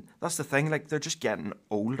aging. That's the thing. Like, they're just getting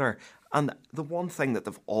older. And the one thing that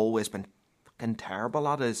they've always been fucking terrible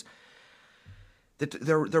at is that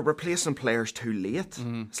they're replacing players too late.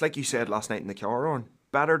 It's like you said last night in the car on.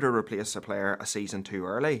 Better to replace a player a season too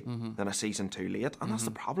early than a season too late. And that's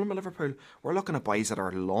the problem with Liverpool. We're looking at boys that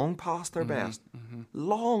are long past their best.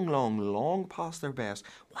 Long past their best.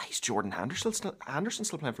 Why is Jordan Henderson still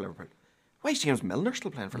playing for Liverpool? Why is James Milner still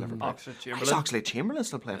playing for Liverpool? Why is Oxlade-Chamberlain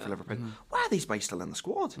still playing for Liverpool? Why are these boys still in the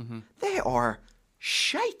squad? They are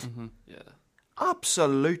shite. Yeah.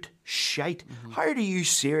 Absolute shite. How do you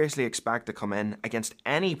seriously expect to come in against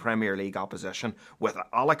any Premier League opposition with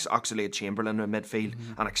Alex Oxlade-Chamberlain in midfield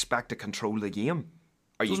and expect to control the game?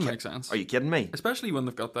 Doesn't make sense. Are you kidding me? Especially when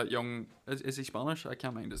they've got that young. Is he Spanish? I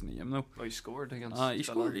can't mind his name though. Oh, he scored against. He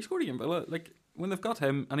Villa. scored against Villa. Like when they've got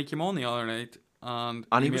him and he came on the other night and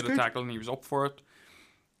he he was made a good. tackle and he was up for it.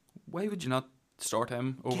 Why would you not start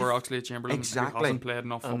him over Oxlade-Chamberlain? Exactly. Who hasn't played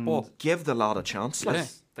enough football. Give the lad a chance. Like. Yeah.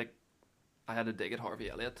 Like, I had a dig at Harvey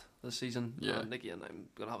Elliott this season. Yeah. And again, I'm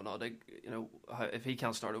going to have another dig. You know, if he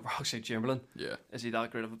can't start over Oxlade-Chamberlain, Yeah. is he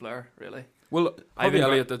that great of a player, really? Well, I've Harvey been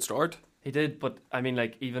Elliott did start. He did, but I mean,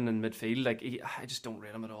 like, even in midfield, like, I just don't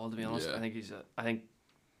rate him at all, to be honest. Yeah. I think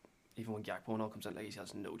even when Gakpo and all comes in, like, he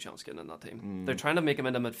has no chance getting in that team. They're trying to make him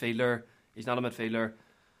into a midfielder. He's not a midfielder.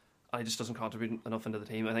 And he just doesn't contribute enough into the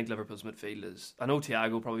team. I think Liverpool's midfield is... I know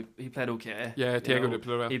Thiago he played okay. Yeah, Thiago did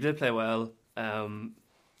play well. He did play well.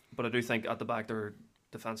 But I do think at the back they're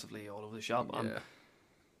defensively all over the shop. And Yeah.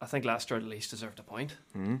 I think Leicester at least deserved a point.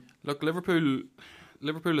 Look, Liverpool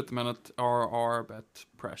at the minute are a bit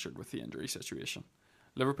pressured with the injury situation.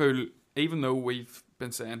 Liverpool, even though we've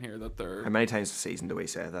been saying here that they're... How many times this season do we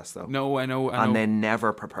say this, though? No, I know. And they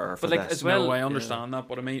never prepare for But, like, this. as well... No, I understand that.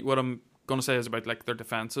 But I mean, what I'm going to say is about like their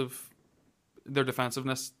defensiveness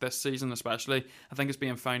this season especially. I think it's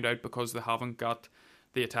being found out because they haven't got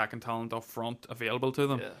the attacking talent up front available to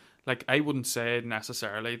them. Yeah. Like, I wouldn't say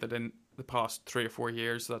necessarily that in the past 3 or 4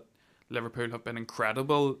 years that Liverpool have been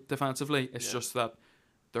incredible defensively. It's just that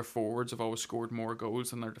their forwards have always scored more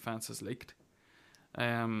goals than their defence has leaked.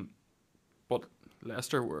 But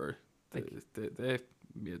Leicester were they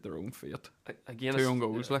made their own fate. Again, 2 own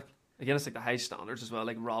goals, like. Again, it's like the high standards as well.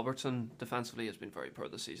 Like Robertson defensively has been very poor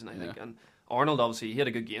this season, I think. And Arnold, obviously, he had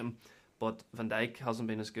a good game, but Van Dijk hasn't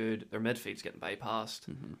been as good. Their midfield's getting bypassed.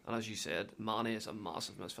 And as you said, Mane is a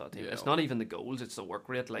massive miss for that team. Yeah. It's not even the goals, it's the work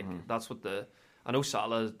rate. Like, that's what I know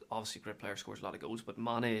Salah, obviously great player, scores a lot of goals, but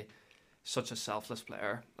Mane, such a selfless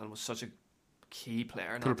player and was such a key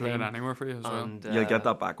player in Could have that played team. anywhere for you as well. And, You'll get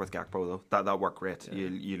that back with Gakpo, though. That work rate,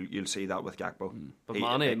 you'll see that with Gakpo. But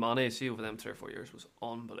Mane, see over them 3 or 4 years was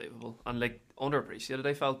unbelievable and like underappreciated.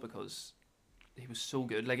 I felt because he was so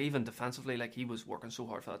good. Like even defensively, like he was working so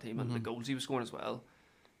hard for that team and the goals he was scoring as well.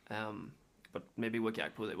 But maybe with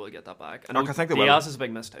Gakpo they will get that back. I know I think they Diaz will. is a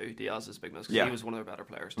big miss too. Diaz is a big miss because Yeah. he was one of their better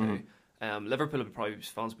players too. Liverpool would probably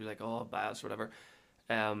fans would be like, oh, bias or whatever.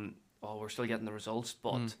 We're still getting the results,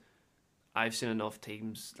 but I've seen enough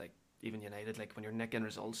teams like even United, like when you're nicking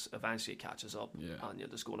results, eventually it catches up and you'll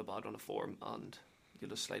just go on a bad run of form and you'll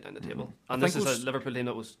just slide down the table. And this is a Liverpool team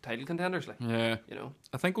that was title contenders, like, Yeah. you know.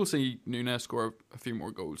 I think we'll see Núñez score a few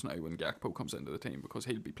more goals now when Gakpo comes into the team because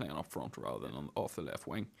he'll be playing up front rather than off the left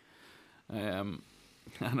wing.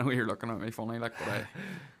 I know you're looking at me funny, like, but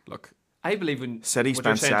look. I believe in City what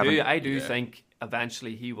you're spent saying 7. too. I do think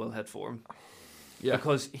eventually he will hit form. Yeah.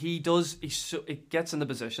 Because he does, it gets in the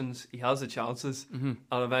positions, he has the chances, and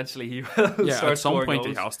eventually he will Yeah, start at some scoring point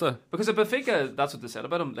goals. he has to. Because at Benfica, that's what they said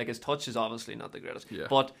about him. Like his touch is obviously not the greatest,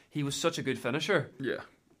 but he was such a good finisher. Yeah.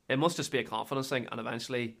 It must just be a confidence thing, and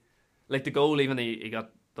eventually, like the goal, even he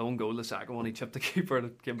got the own goal, the second one, he chipped the keeper and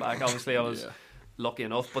it came back. Obviously, I was lucky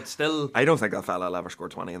enough, but still, I don't think that fella will ever score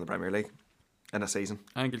 20 in the Premier League in a season.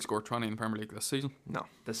 I think he'll score 20 in the Premier League this season. No.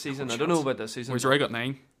 this season, I don't know about this season. He's already got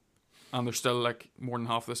 9, and there's still like more than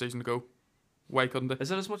half of the season to go. Why couldn't they?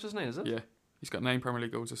 Is it as much as 9? Is it? Yeah, he's got 9 Premier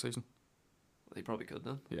League goals this season. Well, he probably could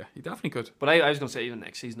then. Yeah, he definitely could. But I was going to say even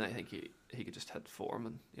next season, I think he could just hit form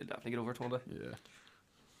and he'll definitely get over 20. Yeah.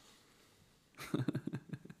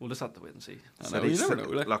 We'll just have to wait and see. I know, you never know.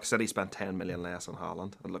 Like, Look, City spent 10 million less on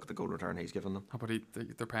Haaland, and look at the goal return he's given them. but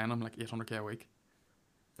they're paying him like 800k a week.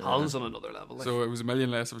 Haaland's on another level. Like. So it was $1 million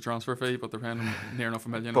less of a transfer fee, but they're paying him near enough $1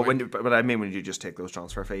 million. But I mean, when you just take those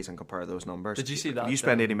transfer fees and compare those numbers, Did you see that? If you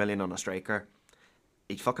spend 80 million on a striker,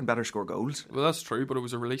 he'd fucking better score goals. Well, that's true, but it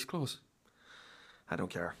was a release clause. I don't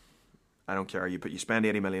care. You spend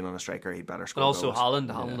 80 million on a striker, he'd better And score also goals.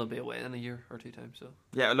 Haaland will be away in a year or 2 times. So.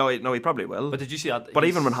 Yeah, no, he probably will. But did you see that? But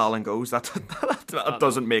even when Haaland goes, that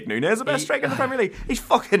doesn't make Núñez the best striker in the Premier League. He's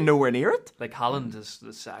fucking nowhere near it. Like Haaland is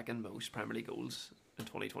the second most Premier League goals in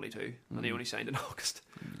 2022, and he only signed in August.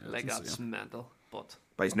 Yeah, Like that's that's insane. mental. But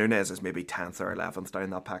But Núñez is maybe 10th or 11th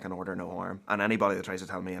down that pecking order, no harm. And anybody that tries to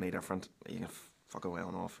tell me any different, you can fuck away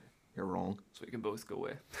on off. You're wrong. so we can both go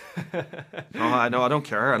away. No, I don't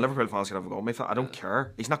care. And Liverpool fans can have a go at me. I don't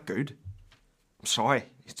care. He's not good. I'm sorry.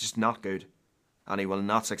 He's just not good. And he will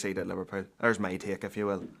not succeed at Liverpool. There's my take, if you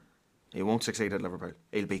will. He won't succeed at Liverpool.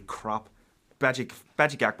 He'll be crap. Beji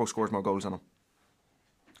Gakpo scores more goals than him.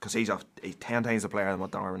 Because he's 10 times the player than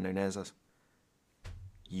what Darwin Núñez is.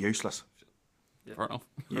 Useless. Yeah. Fair enough.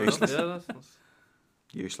 Useless. Yeah, that's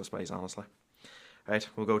Useless plays, honestly. Right,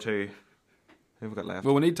 we'll go to... Who have we got left?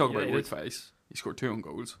 Well, we need to talk Yeah, about he Wood did. Face. He scored 2 own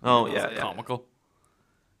goals. Oh, That's yeah, yeah. comical.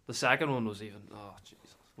 the second one was even. Oh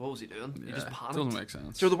Jesus, what was he doing? He just Yeah, panicked. doesn't make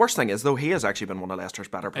sense. So the worst thing is, though, he has actually been one of Leicester's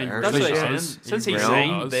better players. That's what He I'm saying. has. Since He he really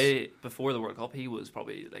signed, has. before the World Cup, he was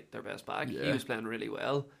probably like their best back. He Yeah. was playing really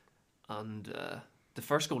well, and the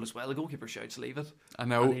first goal as well. The goalkeeper shouts, "Leave it!" I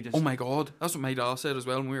know. And he just- Oh my god, that's what my dad said as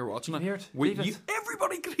well when we were watching You it. hear it? We, Leave it.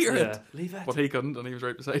 everybody could hear Yeah, it, leave it. but he couldn't, and he was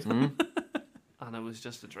right beside him. And it was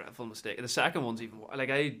just a dreadful mistake. The second one's even like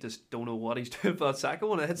I just don't know what he's doing for that second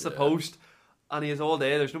one. It hits the Yeah. post, and he is all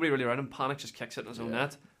day. There's nobody really around him. Panic just kicks it in his own Yeah.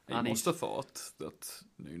 net, He and must he have thought that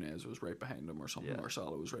Nunez was right behind him or something, Yeah. or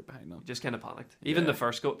Salah was right behind him. just kind of panicked. Even Yeah. the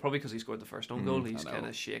first goal, probably because he scored the first own goal, he's I know. kind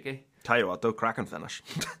of shaky. Tell you what, though, cracking finish.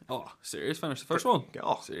 Oh, serious finish. The first one.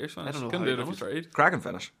 Oh, Serious finish. I don't know Couldn't how do he it if you done tried. cracking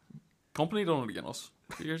finish. Company done it against us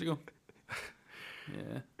a few years ago.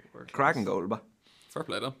 Yeah. Cracking goal, but... Fair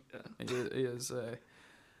play to him. Yeah. He is.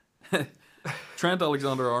 Trent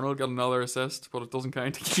Alexander-Arnold got another assist, but it doesn't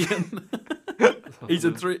count again. He's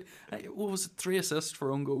had 3. What was it? 3 assists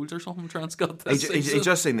for own goals or something. Trent's got this He season.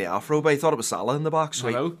 just seen the afro, but he thought it was Salah in the box, so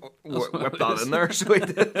he Hello? whipped that in there. So he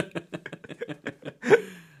did.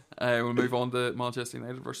 We'll move on to Manchester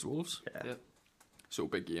United versus Wolves. Yeah. So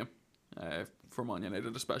big game for Man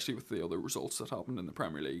United, especially with the other results that happened in the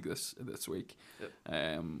Premier League this week,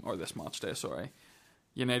 or this match day. Sorry,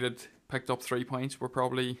 United picked up 3 points. Were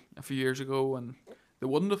probably a few years ago, and they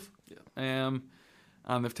wouldn't have. Yeah.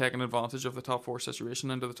 And they've taken advantage of the top 4 situation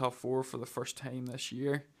into the top 4 for the first time this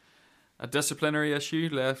year. A disciplinary issue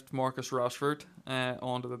left Marcus Rashford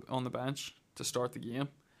on the bench to start the game.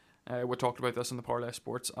 We talked about this in the Parlay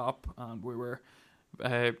Sports app, and we were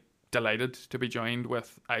delighted to be joined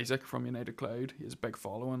with Isaac from United Cloud. He has a big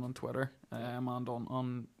following on Twitter and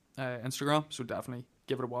on Instagram, so definitely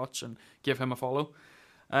give it a watch and give him a follow.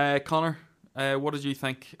 Connor, what did you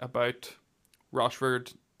think about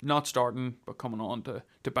Rashford not starting but coming on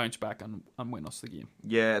to bounce back and win us the game?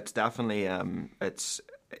 Yeah, it's definitely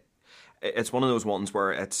it's one of those ones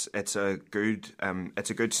where it's a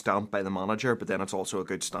good stamp by the manager, but then it's also a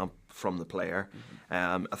good stamp from the player.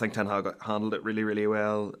 I think Ten Hag handled it really, really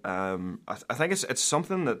well. I think it's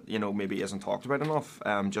something that maybe isn't talked about enough.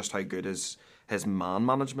 Just how good his man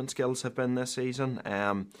management skills have been this season.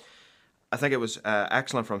 I think it was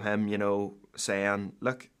excellent from him. Saying,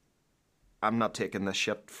 "Look, I'm not taking this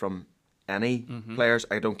shit from any players.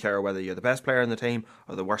 I don't care whether you're the best player in the team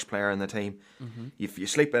or the worst player in the team. If you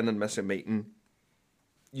sleep in and miss a meeting,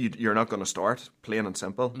 you're not going to start, plain and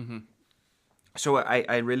simple." So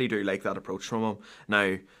I really do like that approach from him.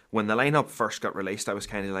 Now, when the lineup first got released, I was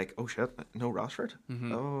kind of like, oh shit, no Rashford.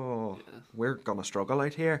 We're going to struggle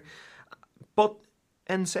out here. But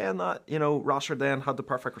in saying that, Rashford then had the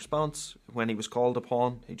perfect response when he was called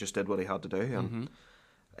upon. He just did what he had to do, and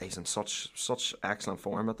he's in such excellent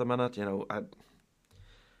form at the minute.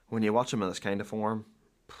 When you watch him in this kind of form,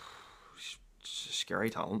 he's just a scary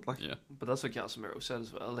talent. Like, Yeah. But that's what Casemiro said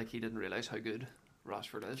as well. Like he didn't realise how good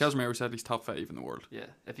Rashford is. Casemiro said he's top 5 in the world. Yeah,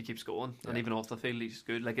 if he keeps going, and Yeah. even off the field, he's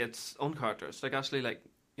good. Like it's uncharacteristic. Actually, like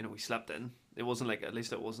he slept in. It wasn't like at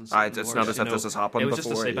least it wasn't. it's worse, not as if this has happened It was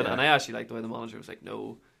before. just a sleep in, yeah. and I actually liked the way the manager was like,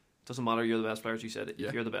 "No, it doesn't matter. You're the best player." As you said, Yeah.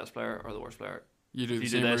 if you're the best player or the worst player, You do if the you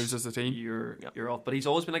same this, rules as the team. You're off. But he's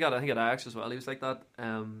always been like that. I think at Ajax as well, he was like that.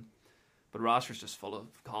 But Rashford's just full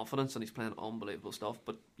of confidence and he's playing unbelievable stuff.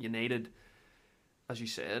 But United, as you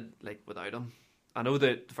said, like without him, I know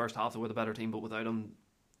that the first half they were the better team, but without him,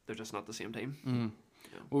 they're just not the same team.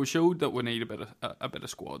 Yeah. Well, we showed that we need a bit of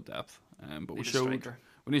squad depth, but we Need a showed striker.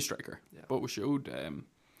 we need a striker. Yeah. But we showed,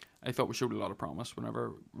 I thought we showed a lot of promise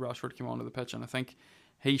whenever Rashford came onto the pitch, and I think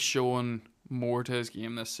he's shown more to his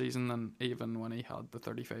game this season than even when he had the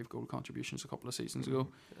 35 goal contributions a couple of seasons ago.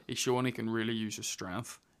 Yeah. He's shown he can really use his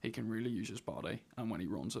strength, he can really use his body, and when he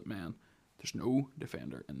runs at men, there's no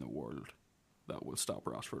defender in the world that will stop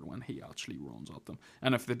Rashford when he actually runs at them.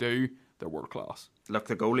 And if they do, they're world class. Look,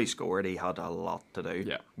 the goal he scored, he had a lot to do.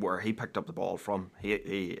 Yeah. Where he picked up the ball from,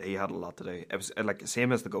 he had a lot to do. It was like the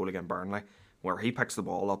same as the goal against Burnley, where he picks the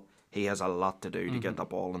ball up, he has a lot to do to get that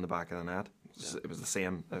ball in the back of the net. It was the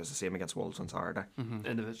same. It was the same against Wolves on Saturday.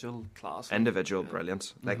 Individual class. Individual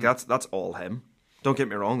brilliance. Like that's all him. Don't get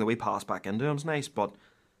me wrong. The way pass back into him's nice, but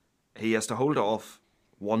he has to hold off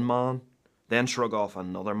one man, then shrug off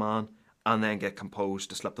another man, and then get composed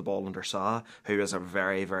to slip the ball under Salah, who is a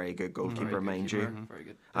very, very good goalkeeper, Very good mind keeper, you. Very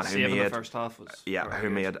good. And The who save in the made- first half was Yeah, very who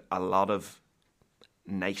good. made a lot of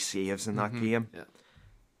nice saves in that game. Yeah.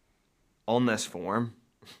 On this form,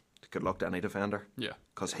 good luck to any defender, Yeah.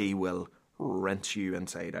 because he will rinse you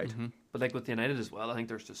inside out. But like with United as well, I think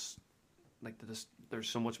there's just there's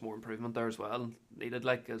so much more improvement there as well needed.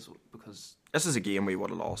 Because This is a game we would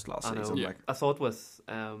have lost last I know. season. Yeah. Like, I thought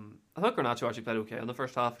Garnacho actually played okay in the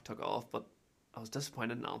first half. He took off, but I was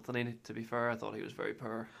disappointed in Anthony. To be fair, I thought he was very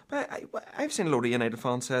poor. but I've seen a load of United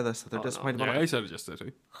fans say this, that they're Oh, no. disappointed. Yeah, about I it. said it just there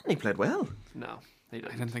too. And he played well. No, he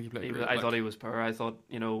didn't. I didn't think he played great. I thought he was poor. I thought,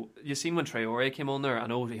 you seen when Traore came on there, I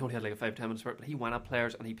know he only had like a 5-10 minute spurt, but he went at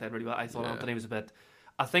players and he played really well. I thought Yeah. Anthony was a bit.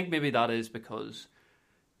 I think maybe that is because,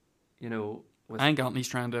 with, I think Anthony's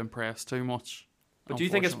trying to impress too much. but do you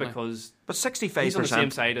think it's unfortunately. because But he's on the same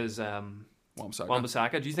 65%. side as Wan-Bissaka.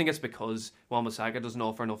 Wan-Bissaka? Do you think it's because Wan-Bissaka doesn't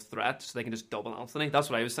offer enough threat, so they can just double Anthony? That's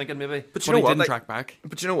what I was thinking, maybe. But But you know he what? didn't Like, track back.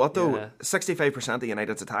 but you know what though? Yeah. 65% of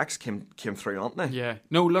United's attacks came through Anthony. Yeah.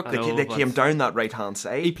 No, look, I They, know, they but- came down that right hand he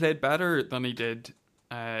side. played better than he did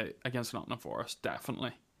against Nottingham Forest,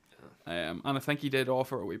 definitely. And I think he did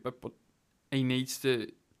offer a wee bit, but he needs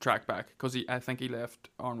to track back because I think he left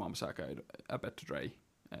Aaron Wan-Bissaka out a bit to dry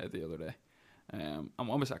the other day. And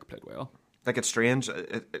Wan-Bissaka played well. Like it's strange.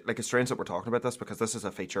 It's strange that we're talking about this because this is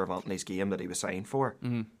a feature of Anthony's game that he was signed for.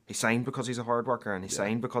 He signed because he's a hard worker, and he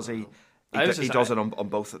signed because he I was he just- does it on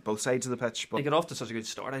both sides of the pitch. He But got off to such a good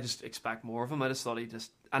start. I just expect more of him. I just thought I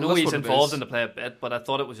Well, know that's he's what it involved is. in the play a bit, but I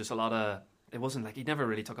thought it was just a lot of. It wasn't like he never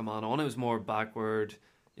really took a man on. It was more backward,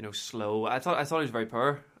 slow. I thought he was very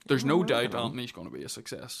poor. There's no doubt Anthony's going to be a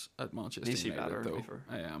success at Manchester Needs to be United, better, to though. be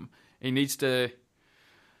fair. He needs to.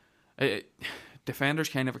 Defenders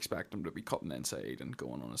kind of expect him to be cutting inside and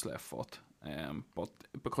going on his left foot, but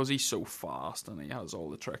because he's so fast and he has all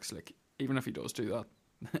the tricks, like even if he does do that,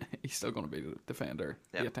 he's still going to be the defender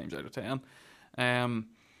 8 times out of 10.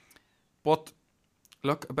 But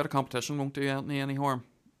look, a bit of competition won't do Anthony any harm.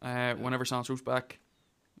 Whenever Sancho's back,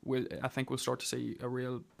 I think we'll start to see a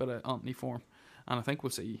real bit of Anthony form, and I think we'll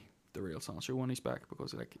see the real Sancho when he's back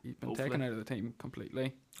because he's been Hopefully. taken out of the team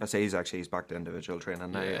completely. I say he's back to individual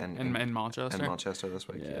training now in Manchester. in Manchester this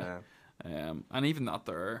week. Yeah. And even that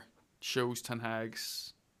there shows Ten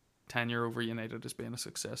Hag's tenure over United as being a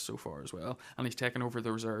success so far as well. And he's taken over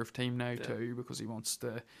the reserve team now too because he wants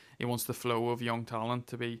the flow of young talent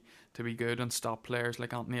to be good and stop players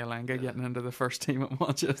like Anthony Elanga getting into the first team at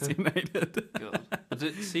Manchester United. God. But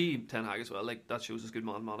to see Ten Hag as well, like that shows his good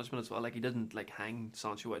man management as well. Like he didn't like hang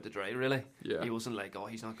Sancho out to dry. Really, Yeah. He wasn't like, oh,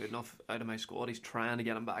 he's not good enough out of my squad. He's trying to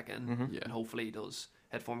get him back in, Yeah. and hopefully he does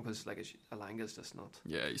hit for him because like Elanga's just not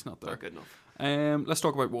He's not there. not good enough. Let's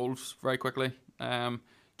talk about Wolves very quickly.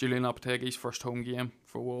 Julian Lopetegui's first home game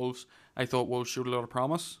for Wolves. I thought Wolves showed a lot of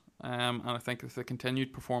promise. And I think if they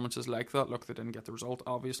continued performances like that, look, they didn't get the result,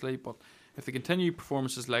 obviously, but if they continue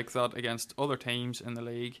performances like that against other teams in the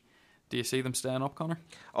league, do you see them staying up, Connor?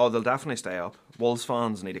 Oh, they'll definitely stay up. Wolves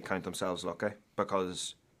fans need to count themselves lucky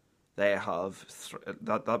because they have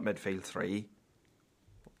that midfield three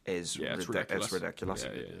is It's ridiculous. It's ridiculous.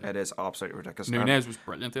 ridiculous. Yeah. It is absolutely ridiculous. Nunez was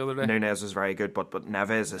brilliant the other day. Nunez is very good, but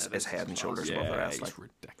Neves is head and shoulders above the rest. He's Like,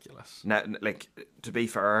 ridiculous. To be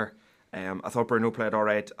fair, I thought Bruno played all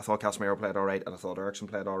right. I thought Casemiro played all right, and I thought Eriksen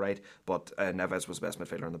played all right. But Neves was the best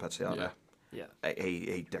midfielder in the pitch the other day. Yeah.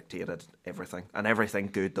 He dictated everything, and everything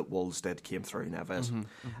good that Wolves did came through Neves.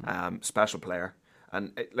 Special player,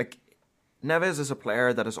 and Neves is a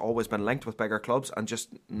player that has always been linked with bigger clubs and just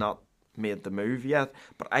not made the move yet.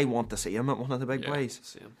 But I want to see him at one of the big boys.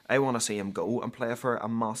 Same. I want to see him go and play for a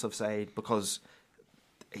massive side because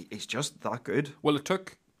he's just that good. Well, it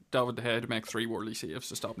took David De Gea to make 3 worldly saves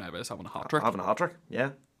to stop Neves having a hat-trick. Having a hat trick, yeah.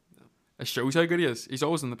 It shows how good he is. He's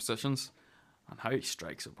always in the positions and how he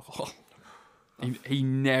strikes a ball. He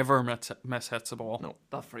never mishits a ball. No.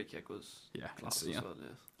 That free kick was class insane. as well. Yeah.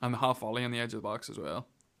 And the half volley on the edge of the box as well.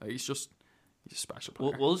 He's a special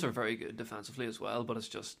player. Wolves are very good defensively as well, but it's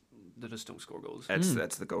just they just don't score goals. It's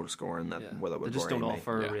the goal scoring that would They just worry don't me.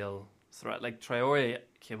 offer Yeah. a real threat. Like Traore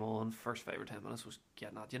came on first 5 or 10 minutes was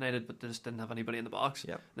getting at United, but they just didn't have anybody in the box.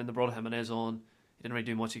 Yep. Then they brought Jimenez on. He didn't really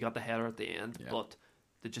do much. He got the header at the end, Yeah. but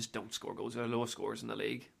they just don't score goals. They're lowest scorers in the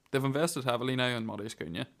league. They've invested heavily now in Matheus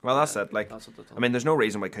Cunha. Well, that's it. Like, That's what they've done. I mean, there's no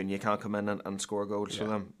reason why Cunha can't come in and score goals for Yeah.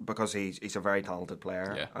 them because he's a very talented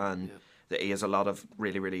player Yeah. and that he has a lot of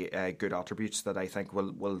really, really good attributes that I think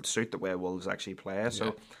will suit the way Wolves actually play. So,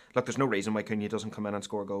 Yeah. look, there's no reason why Cunha doesn't come in and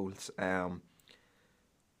score goals.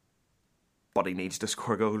 But he needs to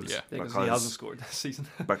score goals Yeah. because he hasn't scored this season.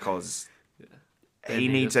 because They he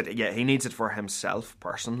need needs it. Yeah, he needs it for himself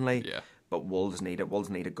personally. Yeah. But Wolves need it. Wolves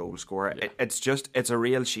need a goal scorer. Yeah. It's a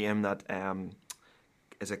real shame that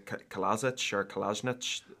is it Kalasic or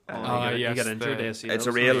Kalajnic? He got injured. yes, ACL, It's a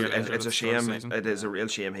so real. he got injured It's at a the start of the shame. season. It is a real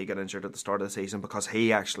shame he got injured at the start of the season because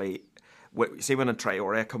he actually See when a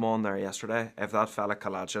Traore come on there yesterday, if that fella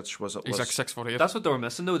Kalajic was He's like 6'8". That's what they were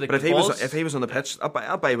missing though. But if he was on the pitch, I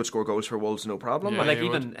bet he would score goals for Wolves, no problem. Yeah. Like he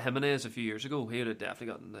even Jimenez a few years ago, he would have definitely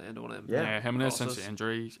gotten the end on him. Yeah, Jimenez since the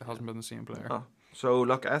injury hasn't been the same player. Oh. So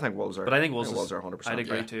look, I think Wolves are. But I think Wolves are 100%. I'd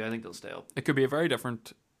agree too. I think they'll stay up. It could be a very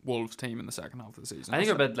different Wolves team in the second half of the season. I think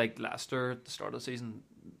they're a bit like Leicester at the start of the season.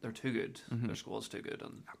 They're too good. Their squad's too good,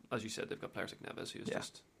 and as you said, they've got players like Neves, who's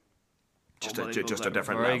just a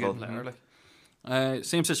different very level. good player. Like.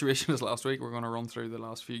 Same situation as last week. We're going to run through the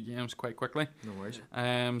last few games quite quickly. No worries.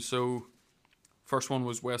 So first one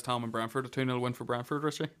was West Ham and Brentford, a 2-0 win for Brentford,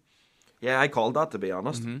 Richie. Yeah, I called that, to be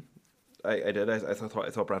honest. I did. I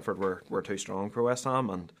thought Brentford were too strong for West Ham,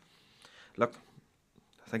 and look,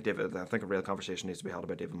 I think a real conversation needs to be had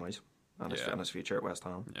about David Moyes and his future at West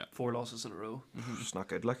Ham. Yeah, 4 losses in a row. It's just not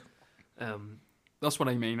good. Like, that's what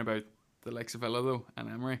I mean about the likes of Villa though and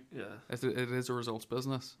Emery. Yeah, it is a results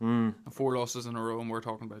business. And 4 losses in a row, and we're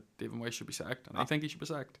talking about David Moyes should be sacked, and I think he should be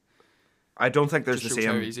sacked. I don't think there's Just the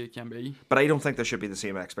shows same. how easy it can be. But I don't think there should be the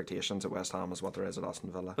same expectations at West Ham as what there is at Aston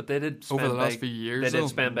Villa. but they did spend Over the last big, few years. They though, did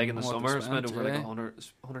spend big in the what they summer. Spent over like yeah.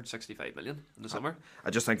 165 million in the summer.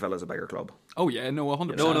 I just think Villa's a bigger club. Oh yeah, no,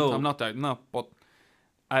 100%. No. I'm not doubting that, but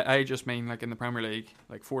I just mean like in the Premier League,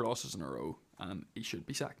 like 4 losses in a row, and he should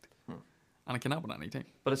be sacked. And it can happen at any time.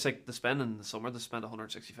 But it's like the spend in the summer. They spent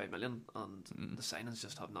 165 million, and the signings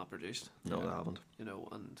just have not produced. No, they haven't. You know,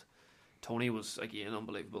 and Tony was again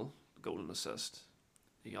unbelievable, goal and assist.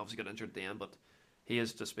 He obviously got injured at the end, but he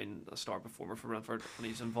has just been a star performer for Brentford, and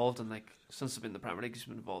he's involved in since they've been in the Premier League, he's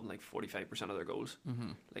been involved in like 45% of their goals.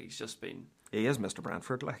 Like he's just been. He is Mr.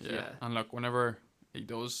 Brentford, like. Yeah. And look, whenever he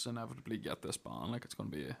does inevitably get this ban, like it's going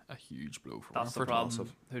to be a huge blow for That's Brentford. the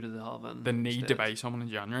problem. Who do they have in? They need instead? to buy someone in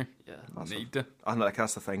January. Yeah, They need to. And like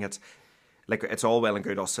that's the thing. It's like it's all well and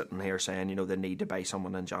good us sitting here saying they need to buy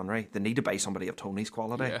someone in January. They need to buy somebody of Tony's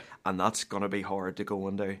quality, and that's going to be hard to go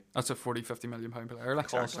and do. That's a 40-50 million pound player. Like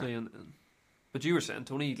costly, but you were saying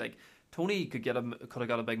Tony could have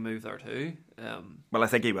got a big move there too. Well, I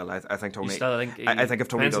think he will. I think Tony. I think if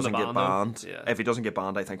Tony doesn't get banned, if he doesn't get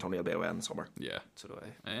banned, I think Tony will be away in the summer. Yeah, so do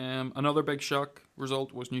I. Another big shock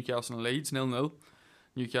result was Newcastle and Leeds 0-0.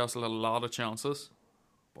 Newcastle had a lot of chances,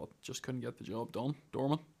 but just couldn't get the job done.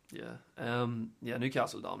 Dorman. Yeah,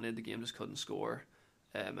 Newcastle dominated the game, just couldn't score.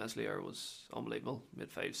 Meslier was unbelievable,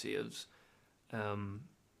 made 5 saves.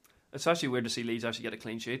 It's actually weird to see Leeds actually get a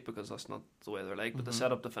clean sheet because that's not the way they're like. But the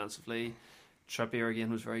set up defensively, Trippier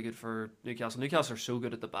again was very good for Newcastle. Newcastle are so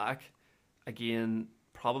good at the back. Again,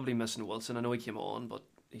 probably missing Wilson. I know he came on, but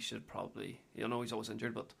he should probably. He's always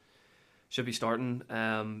injured, but should be starting.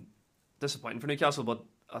 Disappointing for Newcastle, but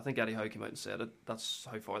I think Eddie Howe came out and said it. That's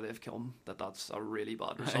how far they've come. That's a really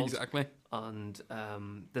bad result. Exactly. And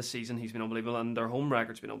this season he's been unbelievable, and their home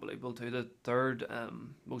record's been unbelievable too. The third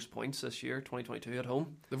most points this year, 2022 at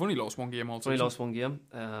home. They've only lost one game all season. Only lost one game.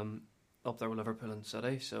 Up there with Liverpool and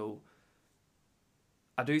City. So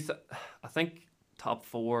I think top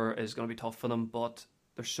 4 is going to be tough for them, but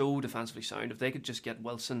they're so defensively sound. If they could just get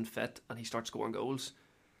Wilson fit and he starts scoring goals,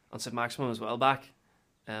 and St Maximum as well back.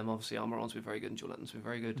 Obviously Almiron's been very good and Joe Linton's been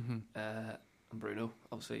very good, and Bruno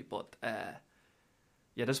obviously, but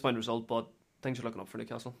disappointing result, but things are looking up for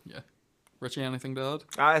Newcastle. Yeah. Richie, anything to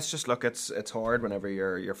add? It's just it's hard whenever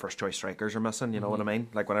your first choice strikers are missing. You know what I mean?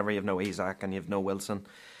 Like whenever you've no Isak and you've no Wilson.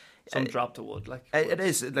 Some drop to Wood, like it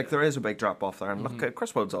is like there is a big drop off there, and look,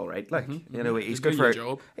 Chris Wood's all right. Like he's good for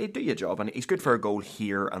he do your job, and he's good for a goal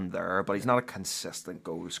here and there, but he's not a consistent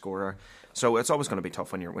goal scorer. So it's always going to be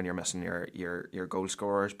tough when you're missing your goal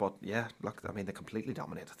scorers. But yeah, look, I mean they completely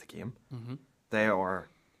dominated the game. They are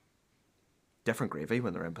different gravy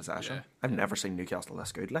when they're in possession. Yeah. I've never seen Newcastle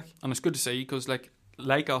this good. And it's good to see because like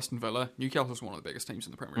Aston Villa, Newcastle's one of the biggest teams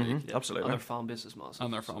in the Premier League. Yeah, absolutely, and their fan base is massive.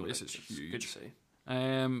 And their fan base is huge. Good to see.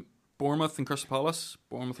 Bournemouth and Crystal Palace.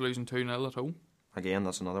 Bournemouth losing 2-0 at home. Again,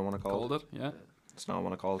 that's another one I called. Called it, yeah. It's not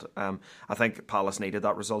one I called. I think Palace needed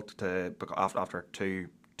that result after two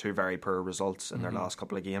very poor results in their last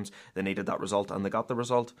couple of games. They needed that result, and they got the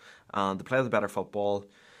result. And they play the better football.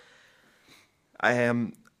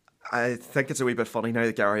 I think it's a wee bit funny now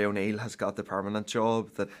that Gary O'Neill has got the permanent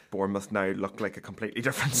job, that Bournemouth now look like a completely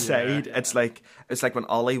different side. Yeah. It's like when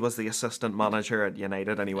Ollie was the assistant manager at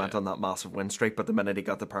United and he went on that massive win streak, but the minute he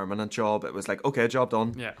got the permanent job, it was like, okay, job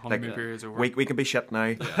done. Yeah, honeymoon period's over. We can be shit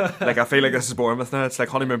now. Like I feel like this is Bournemouth now. It's like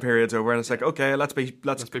honeymoon period's over, and it's like, okay, let's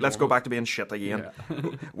go back to being shit again.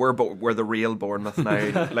 Yeah. We're the real Bournemouth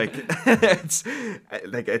now.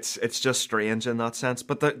 it's just strange in that sense.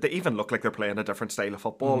 But they even look like they're playing a different style of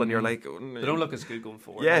football, and you're like, They don't look as good going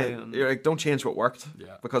forward. yeah, now, and you're like, don't change what worked,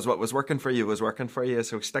 Yeah. because what was working for you was working for you,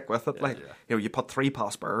 so stick with it. Like, yeah. you put 3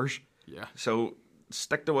 past Spurs, Yeah. so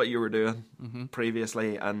stick to what you were doing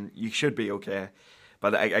previously, and you should be okay.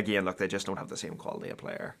 But again, look, they just don't have the same quality of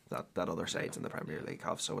player that other sides in the Premier League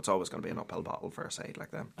have, so it's always going to be an uphill battle for a side like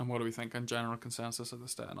them. And what do we think on general consensus of the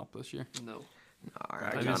staying up this year? no.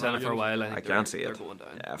 I I've been saying it for a while. I can't see they're it. going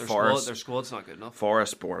down. Yeah, Their squad's not good enough.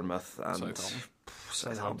 Forest, Bournemouth, and Southampton.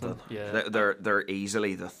 Southampton. Yeah. They're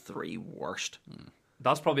easily the 3 worst.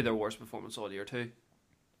 That's probably their worst performance all year too,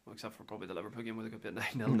 except for probably the Liverpool game where they got beat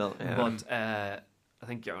 9-0. No, yeah. But I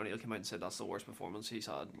think Gary O'Neill came out and said that's the worst performance he's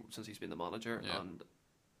had since he's been the manager, Yeah. and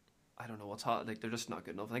I don't know what's hot. Like, they're just not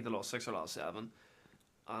good enough. I think they lost 6 or lost 7,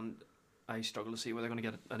 and I struggle to see where they're going to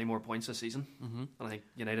get any more points this season. And I think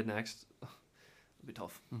United next will be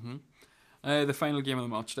tough. The final game of the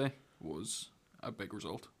match day was a big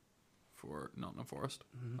result for Nottingham Forest.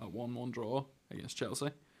 A 1-1 draw against Chelsea.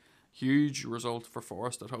 Huge result for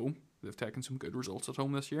Forest at home. They've taken some good results at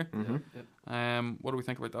home this year. What do we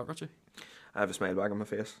think about that, Richie? I have a smile back on my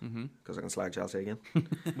face because I can slag Chelsea again.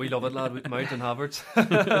 We love it, lad. Mount and Havertz.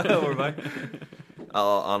 We're back.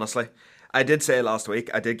 Honestly, I did say last week,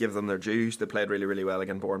 I did give them their dues. They played really, really well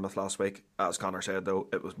against Bournemouth last week. As Connor said, though,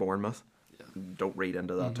 it was Bournemouth. Don't read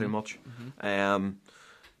into that too much.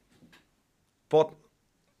 But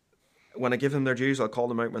when I give them their dues, I'll call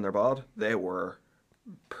them out when they're bad. They were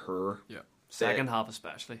poor. Yeah. Second half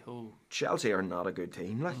especially. Oh, Chelsea are not a good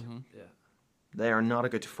team. Like, yeah. they are not a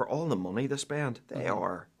good, for all the money they spend, they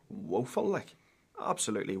are woeful. Like,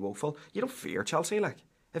 absolutely woeful. You don't fear Chelsea. Like,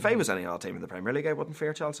 if I was any other team in the Premier League, I wouldn't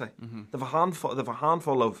fear Chelsea. They've a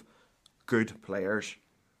handful of good players.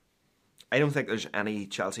 I don't think there's any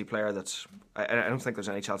Chelsea player that's. I don't think there's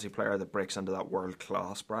any Chelsea player that breaks into that world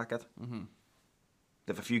class bracket.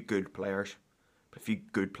 They've a few good players, but a few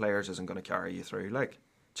good players isn't going to carry you through. Like,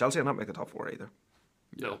 Chelsea will not make the top 4 either.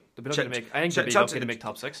 No, they'll be lucky to make. I think they'll be lucky to make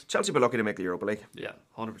top 6. Chelsea will be lucky to make the Europa League. Yeah,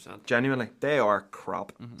 100%. Genuinely, they are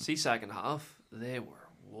crap. See, second half they were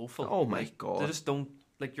woeful. Oh my Like, God. They just don't,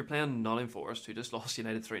 like, you're playing Nottingham Forest, who just lost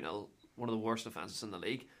United 3-0, one of the worst defences in the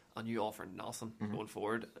league, and you offer nothing going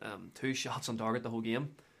forward. 2 shots on target the whole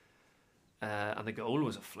game, and the goal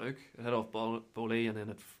was a fluke. It hit off Bowley and then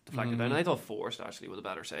it deflected down. I thought Forest actually were the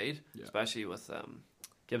better side, especially with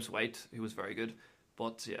Gibbs White, who was very good.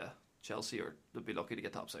 But yeah, Chelsea they'll be lucky to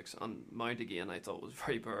get top 6. And Mount again, I thought was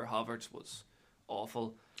very poor. Havertz was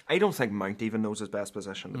awful. I don't think Mount even knows his best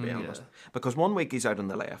position, to be honest. Yeah. Because one week he's out on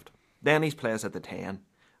the left, then he plays at the 10,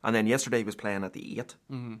 and then yesterday he was playing at the 8.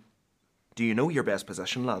 Do you know your best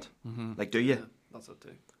position, lad? Like, do you? Yeah, that's it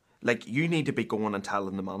too. Like, you need to be going and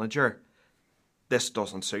telling the manager, this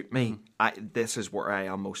doesn't suit me. This is where I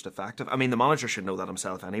am most effective. I mean, the manager should know that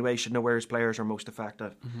himself anyway. He should know where his players are most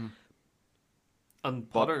effective. And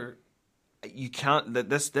Potter, You can't.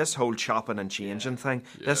 This whole chopping and changing thing,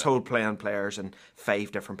 this whole playing players in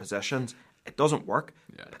 5 different positions, it doesn't work.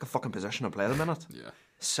 Pick a fucking position and play them in it.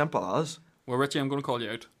 Simple as. Well, Richie, I'm going to call you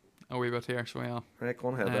out a wee bit here. So, yeah. Right, go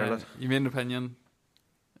on ahead there, lad. You made an opinion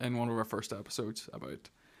in one of our first episodes about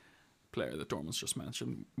player that Dorman's just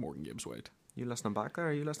mentioned, Morgan Gibbs White. You listening back there?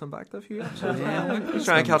 Are you listening back to a few episodes? You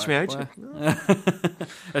trying to catch me out?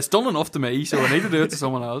 It's done enough to me, so I need to do it to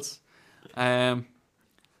someone else. Have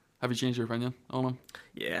you changed your opinion on him?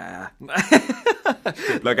 Yeah.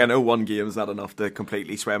 Look, I know one game is not enough to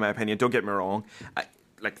completely sway my opinion. Don't get me wrong.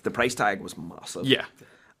 Like, the price tag was massive. Yeah.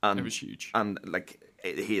 And, it was huge. And, like,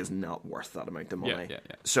 he is not worth that amount of money. Yeah.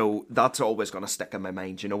 So that's always going to stick in my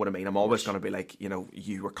mind. You know what I mean? I'm always going to be like,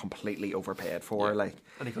 you were completely overpaid for. Like,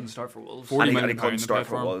 and he couldn't start for Wolves. 40 and he million couldn't pound start they paid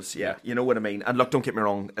for for him. Wolves. Yeah, you know what I mean. And look, don't get me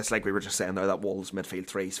wrong. It's like we were just saying there that Wolves midfield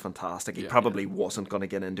 3 is fantastic. He probably wasn't going to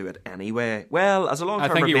get into it anyway. Well, as a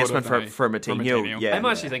long-term replacement for Matinho. Yeah, I'm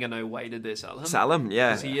actually thinking now, why did they sell him? Sell him, yeah.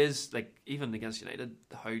 Because he is, like, even against United,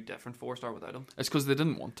 how different Forest are without him. It's because they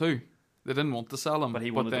didn't want to. They didn't want to sell him. But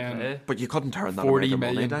he wanted to play. But you couldn't turn that 40 amount of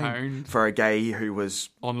money million down pound for a guy who was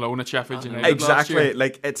on loan at Sheffield United exactly last year.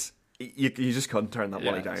 like it's. You just couldn't turn that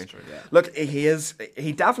money down. That's true, yeah. Look,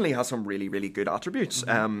 he definitely has some really, really good attributes.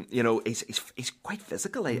 He's quite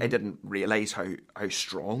physical. I didn't realise how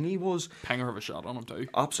strong he was. Pinger of a shot on him too.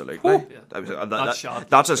 Absolutely.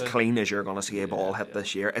 Shot, that's as clean as you're going to see a ball hit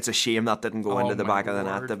this year. It's a shame that didn't go into the back of the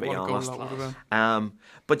net, to be honest.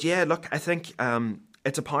 But yeah, look, I think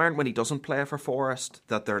it's apparent when he doesn't play for Forest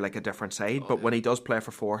that they're like a different side. But when he does play for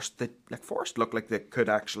Forest, Forest look like they could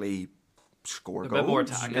actually score goals. A bit more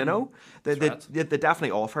attacking. You know, they definitely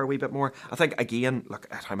offer a wee bit more. I think again,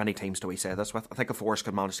 look, how many teams do we say this with? I think if Forest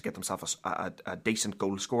could manage to get themselves a decent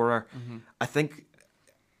goal scorer, I think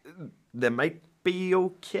they might be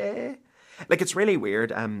okay. Like, it's really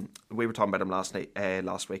weird. We were talking about him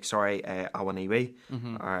last week. Sorry, Awaniwi.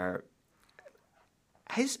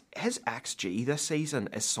 His XG this season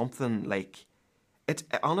is something like, it's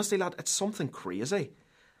honestly, lad, it's something crazy.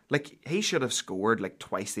 Like, he should have scored like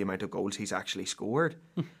twice the amount of goals he's actually scored.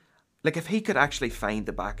 Like, if he could actually find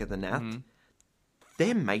the back of the net,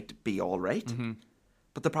 they might be all right.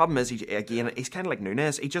 But the problem is, he's kind of like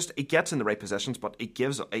Nunes. He gets in the right positions, but he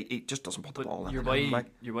just doesn't put the ball in. Your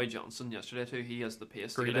boy Johnson yesterday too. He has the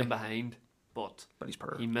pace to get in behind, but he's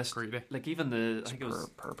poor. He missed Greedy. like even I think it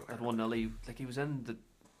was at 1-0. Like he was in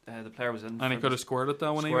the player was in, and he could have scored it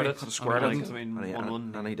that one. Could have squared it.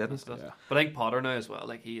 1-1, and he didn't. Yeah. But I think Potter now as well.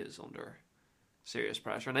 Like he is under serious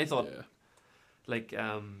pressure, and I thought like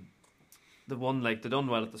the one like they done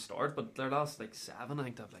well at the start, but their last like 7, I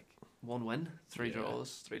think they have like 1 win, 3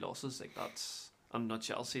 draws, 3 losses. Like that's, and not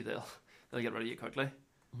Chelsea, they'll get rid of you quickly.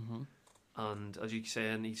 And as you're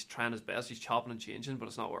saying, he's trying his best. He's chopping and changing, but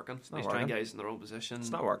it's not working. He's trying guys in their own position. It's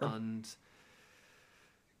not working. And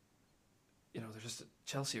they're just,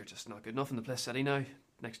 Chelsea are just not good enough. And they play City now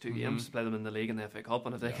next 2 games. Play them in the league and the FA Cup,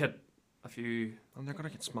 and if they get a few, and they're going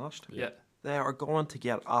to get smashed. Yeah, they are going to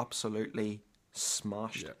get absolutely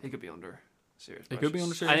smashed. He could be under serious He pressure. could be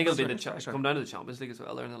under serious I think it'll pressure. be come down to the Champions League as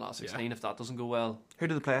well. They're in the last 16. If that doesn't go well, who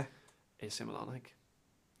do they play? AC Milan, I think.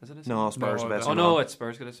 Is it AC No, Milan? Spurs. No, no, it's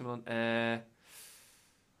Spurs got AC Milan.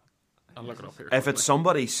 I'll look it up here. If it's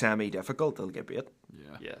somebody semi-difficult, they'll get beat.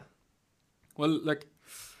 Yeah. Well, like,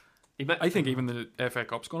 I think even the FA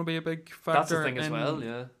Cup's going to be a big factor. That's the thing as well,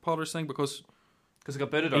 yeah. Potter's thing, because they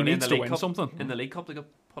got booted he early needs in the to League win Cup. something. In the League Cup, they got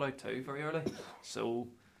put out too very early. So,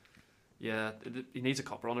 yeah, he needs a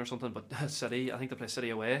cup run or something. But City, I think they play City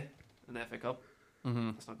away in the FA Cup.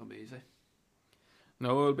 It's not going to be easy.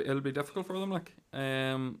 No, it'll be difficult for them. Like,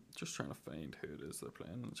 just trying to find who it is they're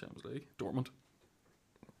playing in the Champions League. Dortmund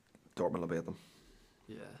will beat them.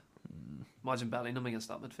 Yeah. Imagine Bellingham against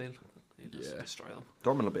that midfield. He'd just destroy them.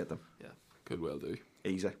 Dortmund will beat them. Yeah. could well do.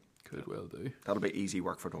 Easy. Could well do. That'll be easy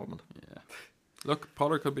work for Dortmund. Yeah. Look,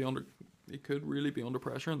 Potter could be under. He could really be under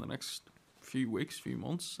pressure in the next few weeks, few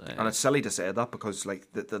months. And it's silly to say that because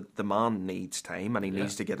like the man needs time and he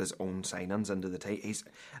needs to get his own signings into the team.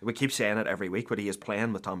 We keep saying it every week, but he is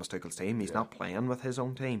playing with Thomas Tuchel's team. He's not playing with his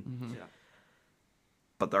own team. Yeah.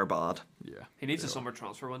 But they're bad. Yeah. He needs a summer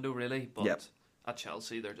transfer window, really. But at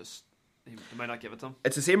Chelsea, they might not give it to him.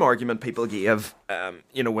 It's the same argument people gave,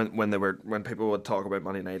 when people would talk about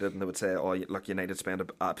Man United and they would say, "Oh, look, United spent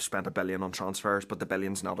 $1 billion on transfers, but the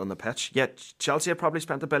billion's not on the pitch." Yet Chelsea have probably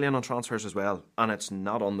spent $1 billion on transfers as well, and it's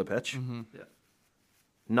not on the pitch. Yeah,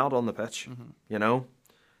 not on the pitch. You know,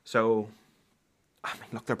 so I mean,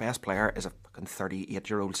 look, their best player is a fucking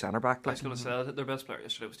 38-year-old centre back. I was going to say that their best player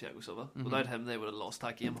yesterday was Thiago Silva. Without him, they would have lost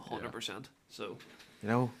that game 100%. So, you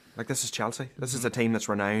know, like this is Chelsea. This is a team that's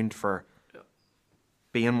renowned for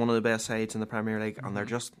being one of the best sides in the Premier League, and they're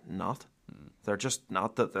just not. They're just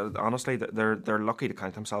not. Honestly, they're lucky to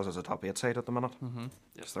count themselves as a top 8 side at the minute.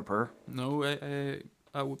 Yes, they're poor. No,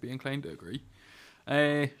 I would be inclined to agree.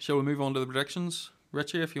 Shall we move on to the predictions,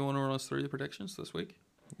 Richie? If you want to run us through the predictions this week.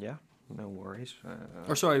 Yeah, no worries.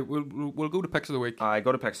 Or sorry, we'll go to picks of the week. I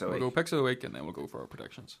go to picks of the week. We'll go picks of the week, and then we'll go for our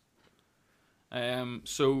predictions.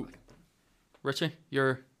 So, Richie,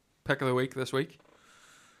 your pick of the week this week.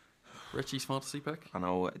 Richie's fantasy pick. I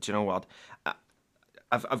know. Do you know what?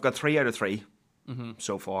 I've got 3 out of 3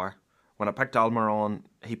 so far. When I picked Almiron,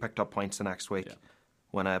 he picked up points the next week. Yeah.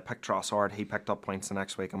 When I picked Trossard, he picked up points the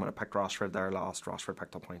next week. And when I picked Rashford there last, Rashford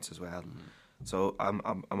picked up points as well. So I'm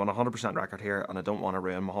on a 100% record here, and I don't want to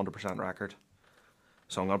ruin my 100% record.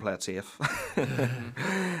 So I'm going to play it safe.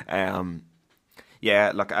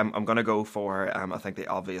 Yeah, look, I'm going to go for, I think, the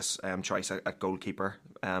obvious choice at goalkeeper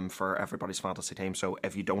for everybody's fantasy team. So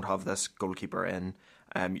if you don't have this goalkeeper in,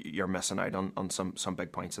 you're missing out on some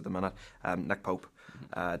big points at the minute. Nick Pope,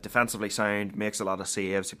 defensively sound, makes a lot of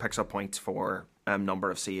saves. He picks up points for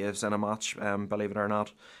number of saves in a match, believe it or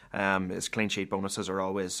not. His clean sheet bonuses are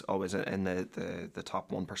always in the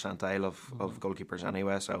top 1 percentile of goalkeepers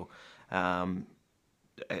anyway. So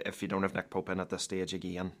if you don't have Nick Pope in at this stage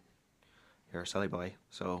again, you're a silly boy.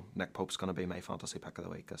 So Nick Pope's going to be my fantasy pick of the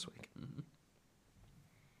week this week.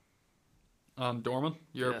 And Dorman,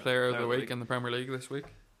 your player of the week in the Premier League this week.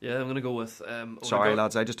 Yeah, I'm going to go with... Sorry,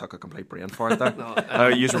 lads, I just took a complete brain fart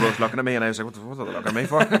there. You were both looking at me and I was like, what are they looking at me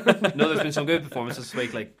for? No, there's been some good performances this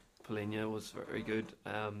week. Like, Polina was very good.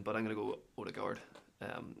 But I'm going to go Odegaard.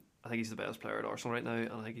 I think he's the best player at Arsenal right now,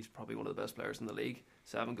 and I think he's probably one of the best players in the league.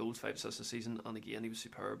 7 goals, 5 assists this season, and again, he was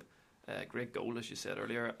superb. Great goal, as you said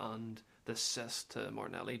earlier, and the assist to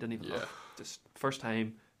Martinelli didn't even look. Just first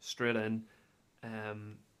time, straight in.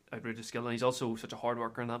 outrageous skill, and he's also such a hard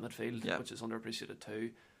worker in that midfield, Yeah. which is underappreciated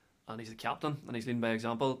too. And he's the captain, and he's leading by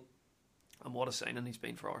example. And what a signing he's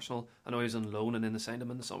been for Arsenal. I know he was on loan and then they signed him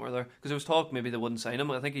in the summer there, because there was talk maybe they wouldn't sign him.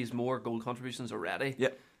 I think he's more goal contributions already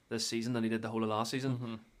this season than he did the whole of last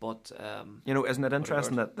season. But isn't it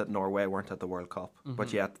interesting that Norway weren't at the World Cup,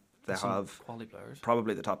 but yet they have quality players,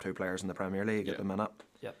 probably the top 2 players in the Premier League at the minute.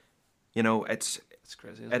 Yep. It's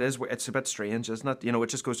crazy. It's a bit strange, isn't it? It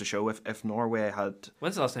just goes to show if Norway had.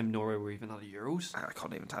 When's the last time Norway were even at the Euros? I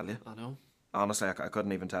couldn't even tell you. I know. Honestly, I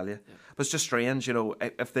couldn't even tell you. Yeah. But it's just strange,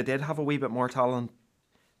 if they did have a wee bit more talent,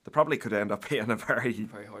 they probably could end up being a very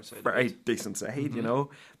hard side, very decent side,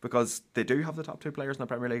 because they do have the top 2 players in the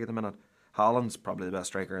Premier League at the minute. Haaland's probably the best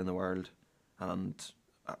striker in the world, and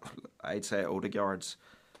I'd say Odegaard's,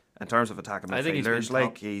 in terms of attacking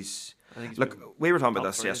midfielders, we were talking about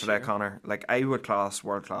this yesterday, Connor. Like, I would class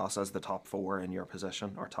world class as the top 4 in your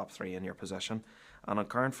position, or top 3 in your position. And on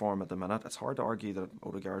current form at the minute, it's hard to argue that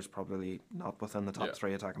Odegaard's probably not within the top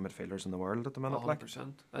 3 attacking midfielders in the world at the minute.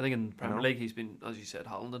 100%. I think in Premier League, he's been, as you said,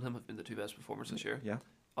 Haaland and him have been the 2 best performers this year. Yeah.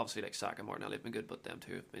 Obviously, like Saka and Martinelli have been good, but them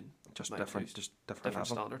 2 have been just different level.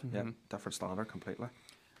 standard. Yeah, different standard completely.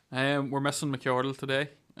 We're missing McCardle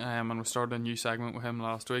today, and we started a new segment with him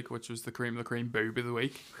last week, which was the cream of the cream boob of the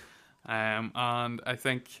week. And I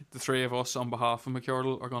think the 3 of us, on behalf of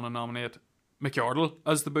McCardle, are going to nominate McCardle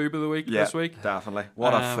as the boob of the week this week. Definitely.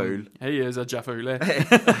 What a fool. He is a Jaffoole.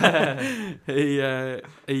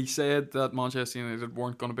 He said that Manchester United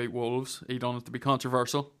weren't going to beat Wolves. He done it to be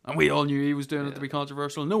controversial, and we all knew he was doing it to be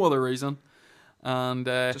controversial. No other reason. And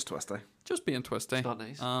just twisty. Just being twisty. It's not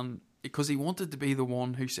nice. Because he wanted to be the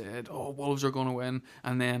one who said, Wolves are going to win,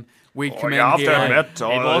 and then we'd come in you have here. to admit,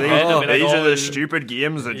 these are the stupid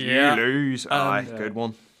games that you lose. Good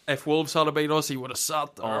one. If Wolves had beat us, he would have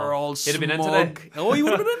sat there all smug. He'd have been in today. Oh, he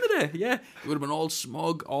would have been in today. Yeah, he would have been all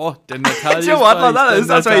smug. Oh, didn't I tell you? Do you know what?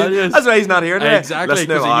 That's why he's not here today. Exactly,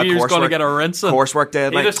 because he knew he was going to get a rinsing. Coursework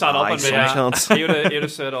dead. He'd have sat up and he'd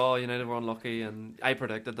have said, United were unlucky, and I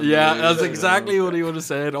predicted them. Yeah, that's exactly what he would have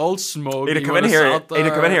said. All smug. He'd have come in here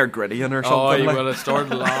grittying or something. Oh, he would have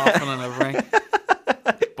started laughing and everything.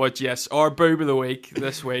 But yes, our boob of the week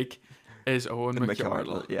this week is Owen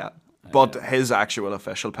McCardle. Yeah. But his actual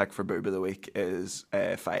official pick for Boob of the Week is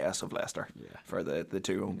Fayez of Leicester for the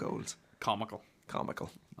 2 own goals. Comical.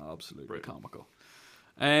 Absolutely brilliant. Comical.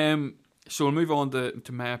 So we'll move on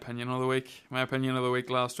to my opinion of the week. My opinion of the week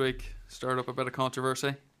last week stirred up a bit of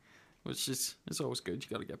controversy, which is always good. You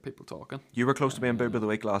got to get people talking. You were close to being Boob of the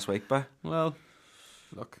Week last week, but well,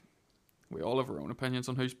 look, we all have our own opinions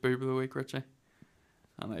on who's Boob of the Week, Richie,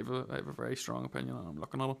 and I have a very strong opinion, and I'm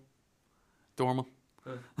looking at him. Dorman.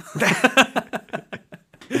 No,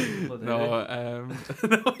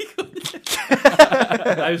 he couldn't.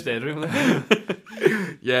 I was daydreaming.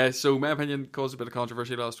 Yeah, so my opinion caused a bit of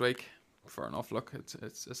controversy last week. Fair enough. Look,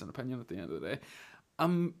 it's an opinion at the end of the day.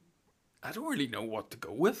 I don't really know what to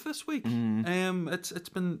go with this week. It's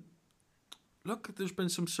been, look, there's been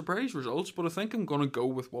some surprise results, but I think I'm going to go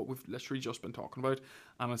with what we've literally just been talking about,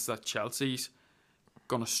 and it's that Chelsea's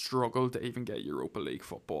going to struggle to even get Europa League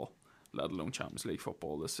football, let alone Champions League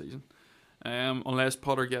football this season. Unless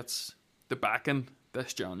Potter gets the backing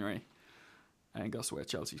this January. I think that's the way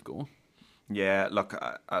Chelsea's going. Yeah, look,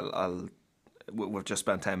 we've just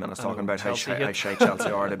spent 10 minutes talking about how shite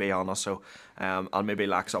Chelsea are, to be honest, so I'll maybe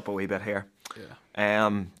lax up a wee bit here.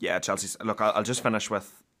 Yeah, Chelsea's... Look, I'll just finish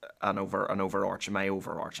with my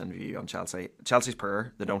overarching view on Chelsea. Chelsea's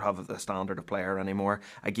poor. They don't have the standard of player anymore.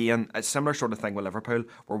 Again, a similar sort of thing with Liverpool.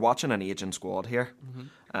 We're watching an aging squad here,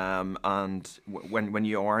 and when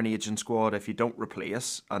you are an aging squad, if you don't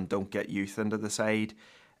replace and don't get youth into the side,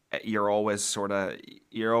 you're always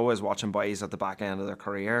watching boys at the back end of their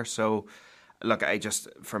career. So, look,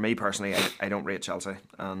 for me personally, I don't rate Chelsea,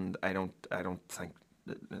 and I don't think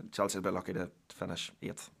Chelsea will be lucky to finish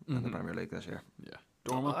 8th in the Premier League this year. Yeah.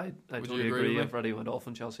 I totally agree. I've already went off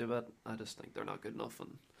on Chelsea a bit. I just think they're not good enough,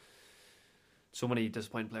 and so many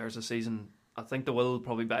disappointing players this season. I think they will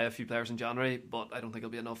probably buy a few players in January, but I don't think it'll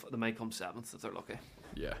be enough. They might come 7th if they're lucky.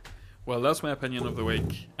 Yeah. Well, that's my opinion of the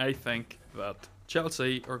week. I think that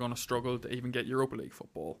Chelsea are going to struggle to even get Europa League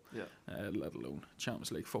football, let alone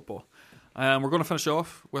Champions League football. We're going to finish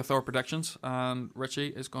off with our predictions, and Richie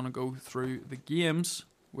is going to go through the games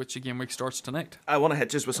which game week starts tonight. I want to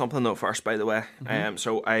hit you with something though first, by the way.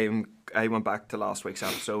 So I went back to last week's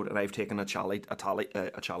episode and I've taken a tally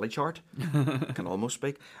chart. I can almost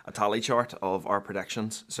speak. A tally chart of our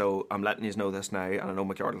predictions. So I'm letting you know this now, and I know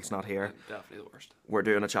McYardle's not here. Definitely the worst. We're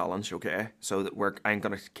doing a challenge, okay? So that I'm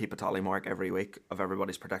going to keep a tally mark every week of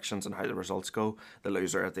everybody's predictions and how the results go. The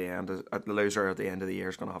loser at the end of the year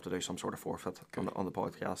is going to have to do some sort of forfeit on the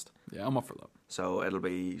podcast. Yeah, I'm up for that. So it'll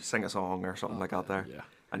be sing a song or something like that there. Yeah.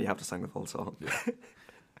 And you have to sing the full song. Yeah.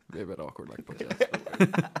 Be a bit awkward, like, but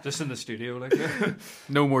yeah. Just in the studio, like.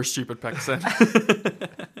 No more stupid picks then.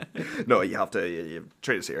 No, you have to you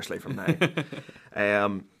treat it seriously from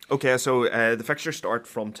now. Okay, so the fixtures start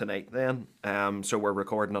from tonight then. So we're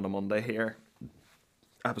recording on a Monday here.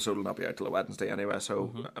 Episode will not be out till a Wednesday anyway,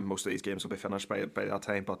 so most of these games will be finished by that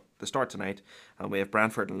time. But they start tonight, and we have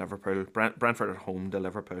Brentford and Liverpool. Brentford at home to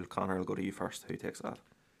Liverpool. Connor, I'll go to you first. Who takes that?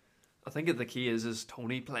 I think the key is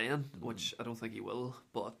Tony playing, which I don't think he will,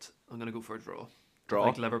 but I'm going to go for a draw. Draw? I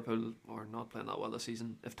think Liverpool are not playing that well this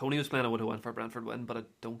season. If Tony was playing, I would have went for a Brentford win, but I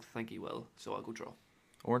don't think he will, so I'll go draw.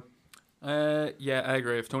 Owen? Yeah, I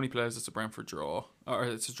agree. If Tony plays, it's a Brentford draw. Or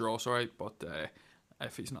it's a draw, sorry, but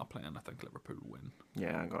if he's not playing, I think Liverpool win.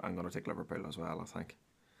 Yeah, I'm going to take Liverpool as well, I think.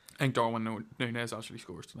 I think Darwin Núñez actually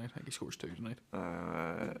scores tonight. I think he scores 2 tonight.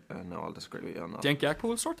 No, I'll disagree with you on that. Do you think Gakpo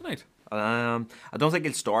will start tonight? I don't think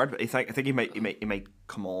he'll start, but I think he might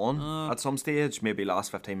come on at some stage, maybe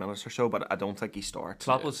last 15 minutes or so, but I don't think he starts.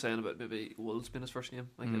 Klopp was saying about maybe Wolves being his first game.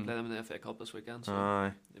 Like they play them in the FA Cup this weekend,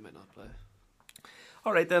 so they might not play.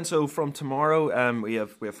 All right then. So from tomorrow, we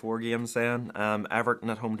have 4 games then.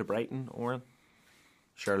 Everton at home to Brighton. Oren.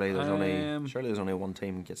 Surely there's only one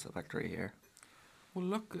team gets the victory here. Well,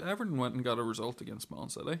 look, Everton went and got a result against Man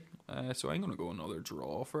City, so I'm going to go another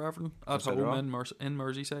draw for Everton at home in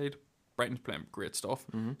Merseyside. Brighton's playing great stuff,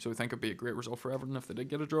 so I think it'd be a great result for Everton if they did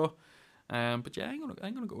get a draw. But yeah, I'm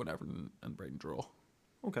going to go with Everton and Brighton draw.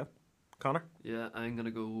 Okay, Connor. Yeah, I'm going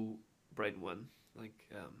to go Brighton win. I think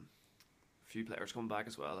a few players coming back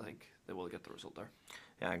as well. I think they will get the result there.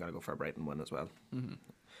 Yeah, I'm going to go for a Brighton win as well.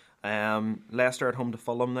 Leicester at home to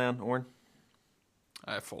Fulham then, Oren.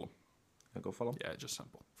 Fulham. I'll go Fulham. Yeah, just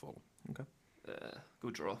simple. Fulham. Okay.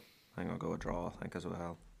 Go draw. I'm gonna go a draw, I think, as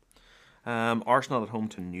well. Arsenal at home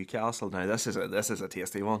to Newcastle. Now this is a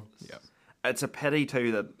tasty one. Yeah. It's a pity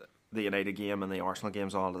too that the United game and the Arsenal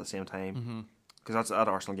game's all at the same time, because that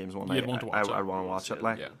Arsenal game's one You'd want to watch it. I want to watch it.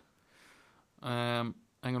 Like, yeah. I'm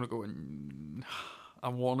gonna go in. I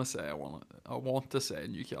want to say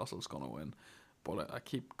Newcastle's gonna win, but I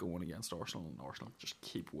keep going against Arsenal, and Arsenal just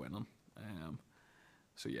keep winning.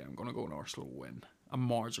 So yeah, I'm going to go an Arsenal win. A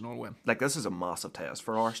marginal win. Like, this is a massive test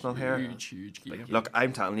for Arsenal here. Huge game. Look,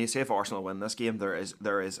 I'm telling you, say if Arsenal win this game, there is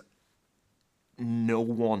no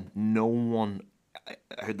one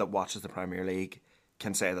that watches the Premier League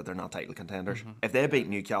can say that they're not title contenders. If they beat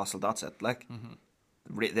Newcastle, that's it. Like,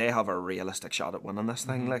 they have a realistic shot at winning this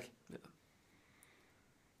thing. Like,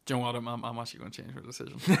 do you know what? I'm actually going to change my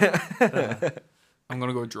decision. I'm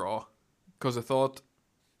going to go draw, because I thought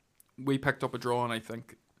we picked up a draw, and I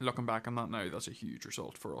think, looking back on that now, that's a huge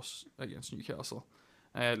result for us against Newcastle.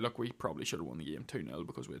 Look, we probably should have won the game 2-0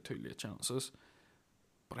 because we had 2 late chances.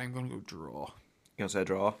 But I'm going to go draw. You going to say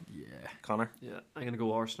draw? Yeah. Connor? Yeah, I'm going to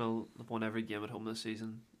go Arsenal. They've won every game at home this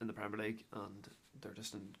season in the Premier League, and they're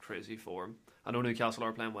just in crazy form. I know Newcastle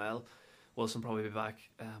are playing well. Wilson probably be back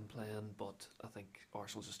playing, but I think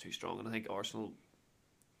Arsenal's just too strong, and I think Arsenal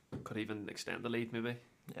could even extend the lead maybe.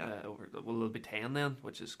 Yeah. It'll be 10 then,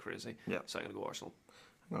 which is crazy. Yeah. So I'm going to go Arsenal.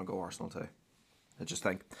 I'm going to go Arsenal too. I just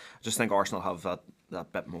think Arsenal have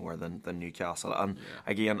that bit more than Newcastle. And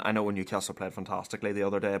again, I know Newcastle played fantastically the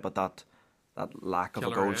other day, but that lack of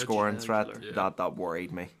a goal scoring threat, that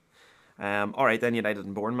worried me. All right, then United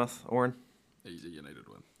and Bournemouth, Oren. Easy United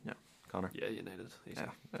win. Yeah, Connor. Yeah, United. Easy.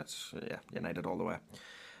 United all the way.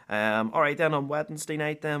 All right, then on Wednesday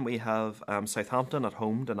night, then we have Southampton at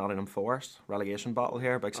home to Nottingham Forest. Relegation battle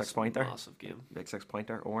here, big 6-pointer. Massive game. Big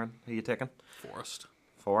 6-pointer. Oren, who are you taking? Forest.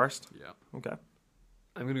 Yeah. Okay.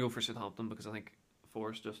 I'm going to go for Southampton because I think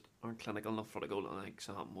Forest just aren't clinical enough for the goal, and I think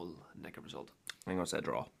Southampton will nick a result. I'm going to say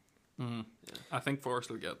draw. Yeah. I think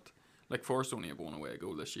Forest will get... Like, Forest only have one away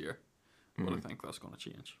goal this year, but I think that's going to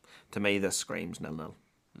change. To me, this screams 0-0.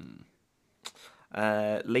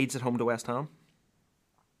 Leeds at home to West Ham.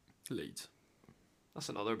 Leeds. That's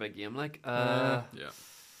another big game. Like, yeah.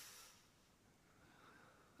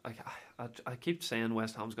 I keep saying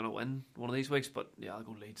West Ham's going to win one of these weeks, but yeah, I'll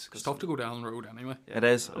go Leeds. It's tough to go down the road anyway. Yeah. It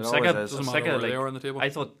is. I'm sick of doesn't matter where they are on the table. I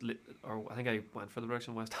thought, or I think I went for the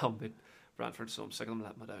direction West Ham beat Brentford, so I'm sick of them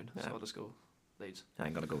letting me down. So I'll just go Leeds.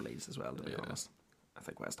 I'm going to go Leeds as well, to be honest. I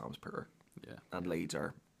think West Ham's poor. Yeah. And Leeds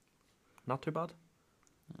are not too bad.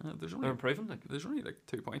 There's They're only improving. there's only like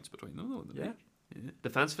 2 points between them though. In the Yeah. league.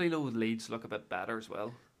 Defensively, though, Leeds look a bit better as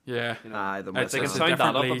well. Yeah. You know, Aye, the I think it's it's a a sound that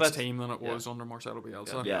different up a Leeds bit. team than it Yeah. was under Marcelo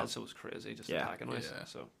Bielsa. yeah, Yeah. Bielsa was crazy, just Yeah. attacking wise. Yeah.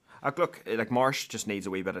 So Look, like Marsh just needs a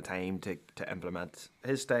wee bit of time to implement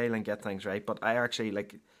his style and get things right. But I actually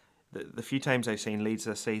like the few times I've seen Leeds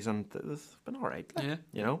this season, they've been all right. Like, Yeah.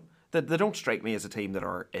 you know, they don't strike me as a team that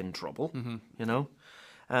are in trouble. Mm-hmm. You know,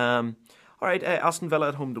 all right. Aston Villa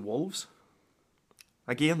at home to Wolves.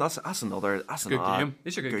 Again, that's another Good game.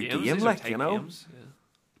 these are good Good games. game, These are like, tight you know. games. Yeah.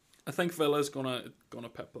 I think Villa's gonna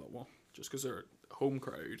pip that one just because they're a home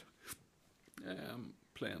crowd,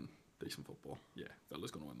 playing decent football. Yeah,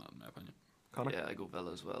 Villa's gonna win that in my opinion. Connor? Yeah, I go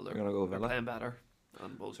Villa as well. They're You're gonna go they're Villa? playing better,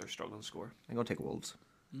 and Wolves are struggling to score. I'm gonna take Wolves.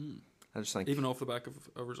 I just think Even off the back of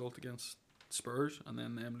a result against Spurs and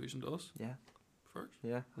then them losing to us yeah, first.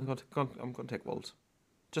 yeah. I'm gonna take Wolves.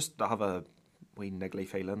 Just to have a wee niggly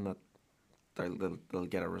feeling that they'll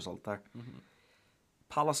get a result there. Mm-hmm.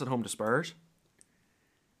 Palace at home to Spurs.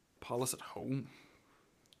 Palace at home.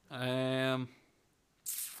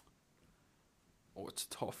 It's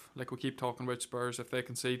tough. Like we keep talking about Spurs, if they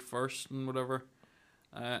concede first and whatever,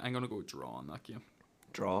 I'm gonna go draw on that game.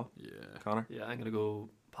 Draw. Yeah. Connor. Yeah, I'm gonna go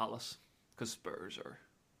Palace because Spurs are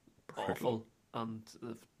awful and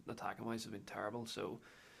the attacking wise have been terrible. So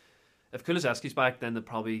if Kulusevski's back, then they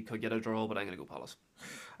probably could get a draw. But I'm gonna go Palace.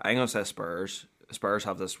 I'm gonna say Spurs. Spurs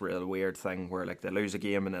have this real weird thing where like they lose a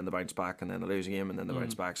game and then they bounce back, and then they lose a game and then they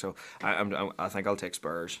bounce back. So I think I'll take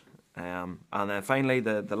Spurs. And then finally,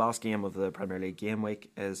 the last game of the Premier League game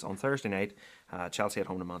week is on Thursday night. Chelsea at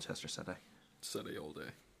home to Manchester City. City all day.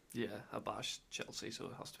 Yeah, I bashed Chelsea, so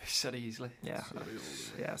it has to be City easily. Yeah, City all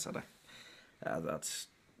day. yeah, City. That's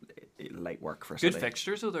light work for Good City.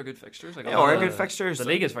 fixtures, though. They're good fixtures. Like, Yeah, all are the- good fixtures. The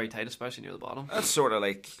league is very tight, especially near the bottom. That's sort of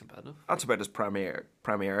like Competitive. that's about as premier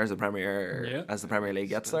as the Premier League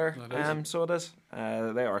gets there. That is. So it is.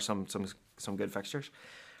 There are some good fixtures.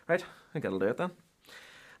 Right, I think that'll do it then.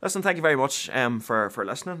 Listen, thank you very much for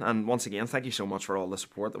listening, and once again, thank you so much for all the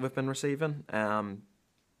support that we've been receiving.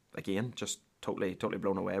 Again, just totally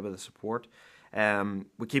blown away by the support.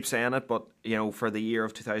 We keep saying it, but you know, for the year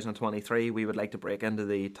of 2023, we would like to break into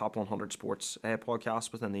the top 100 sports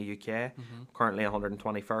podcasts within the UK. Currently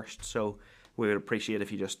 121st, so we would appreciate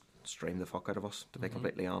if you just stream the fuck out of us, to be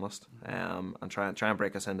completely honest, and try and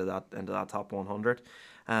break us into that top 100.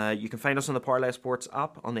 You can find us on the Parlay Sports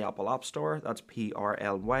app on the Apple App Store. That's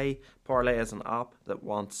PRLY. Parlay is an app that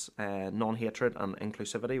wants non-hatred and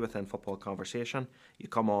inclusivity within football conversation. You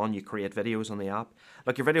come on, you create videos on the app.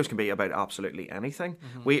 Look, your videos can be about absolutely anything.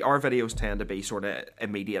 Our videos tend to be sort of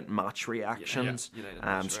immediate match reactions. United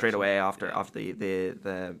match Straight away after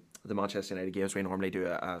Yeah. the Manchester United games, we normally do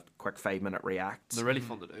a quick 5-minute react. They're really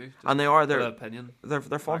fun to do. Just And they are. for the They're opinion. they're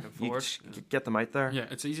fun. back and You forth, just get them out there. Yeah,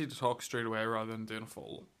 it's easy to talk straight away rather than doing a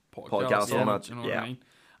full Podcast on on it. it, You know what yeah. I mean?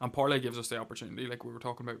 And Parlay gives us the opportunity, like we were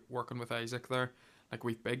talking about working with Isaac there. Like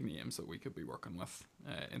we've big names that we could be working with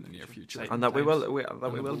in the near future. Exciting. And that we will And we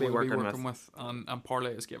that will be working with. and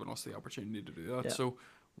Parlay has given us the opportunity to do that. Yeah. So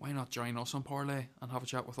why not join us on Parlay and have a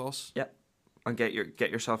chat with us? Yeah, and get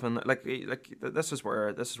yourself in. Like this is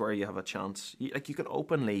where you have a chance. You can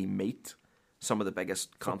openly meet some of the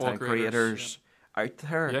biggest Football content creators out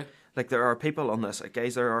there. Yeah. Like there are people on this,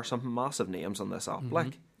 guys. There are some massive names on this app.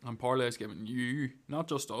 Like And Parlay is giving you, not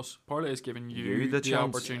just us, Parlay is giving you, You the the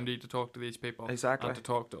chance. opportunity to talk to these people. Exactly. And to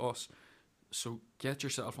talk to us. So get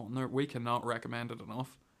yourself on there. We cannot recommend it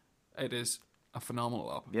enough. It is a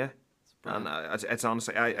phenomenal app. yeah, and it's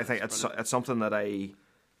honestly, I think it's something that I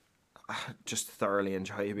just thoroughly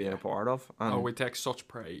enjoy being a part of. And we take such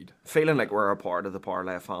pride. feeling like we're a part of the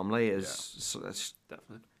Parlay family is it's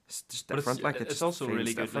Definitely. just But different. Like it's just also feels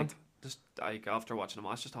really good. different. Like, just like after watching a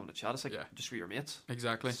match, just having a chat. It's like Yeah. just with your mates.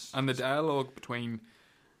 Exactly. And the dialogue between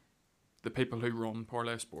the people who run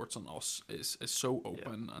Parlay Sports and us is so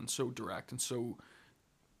open and so direct and so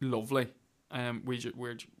lovely.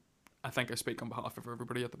 I think I speak on behalf of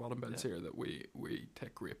everybody at the bottom beds here that we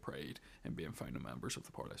take great pride in being founding members of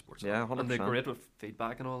the Parlay Sports. Yeah, And they're 100%. great with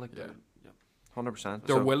feedback and all. Like, Yeah. yeah. 100%.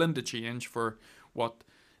 They're willing to change for what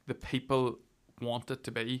the people want it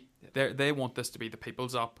to be. They want this to be the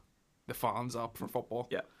people's app, the fans' app for football.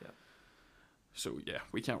 Yeah. So yeah,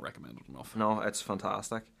 we can't recommend it enough. No, it's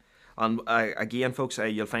fantastic. And again, folks,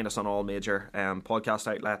 you'll find us on all major podcast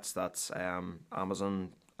outlets. That's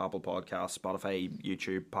Amazon, Apple Podcasts, Spotify,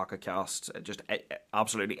 YouTube, Pocket Casts, just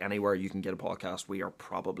absolutely anywhere you can get a podcast, we are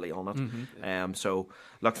probably on it. So,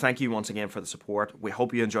 look, thank you once again for the support. We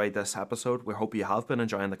hope you enjoyed this episode. We hope you have been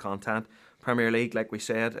enjoying the content. Premier League, like we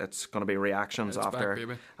said, it's going to be reactions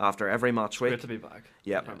after every match week. Great to be back.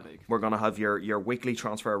 Yeah, we're going to have your weekly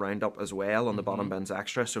transfer roundup as well on the Bottom Bins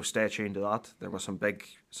Extra, so stay tuned to that. There was some big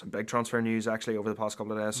transfer news actually over the past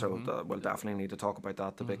couple of days, so we'll definitely need to talk about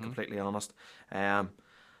that, to be completely honest.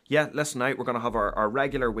 Yeah, listen out. We're going to have our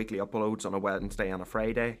regular weekly uploads on a Wednesday and a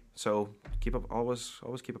Friday, so always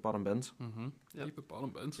keep it Bottom Bins. Keep it Bottom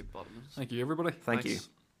Bins. Keep bottom. Thank you, everybody. Thank you.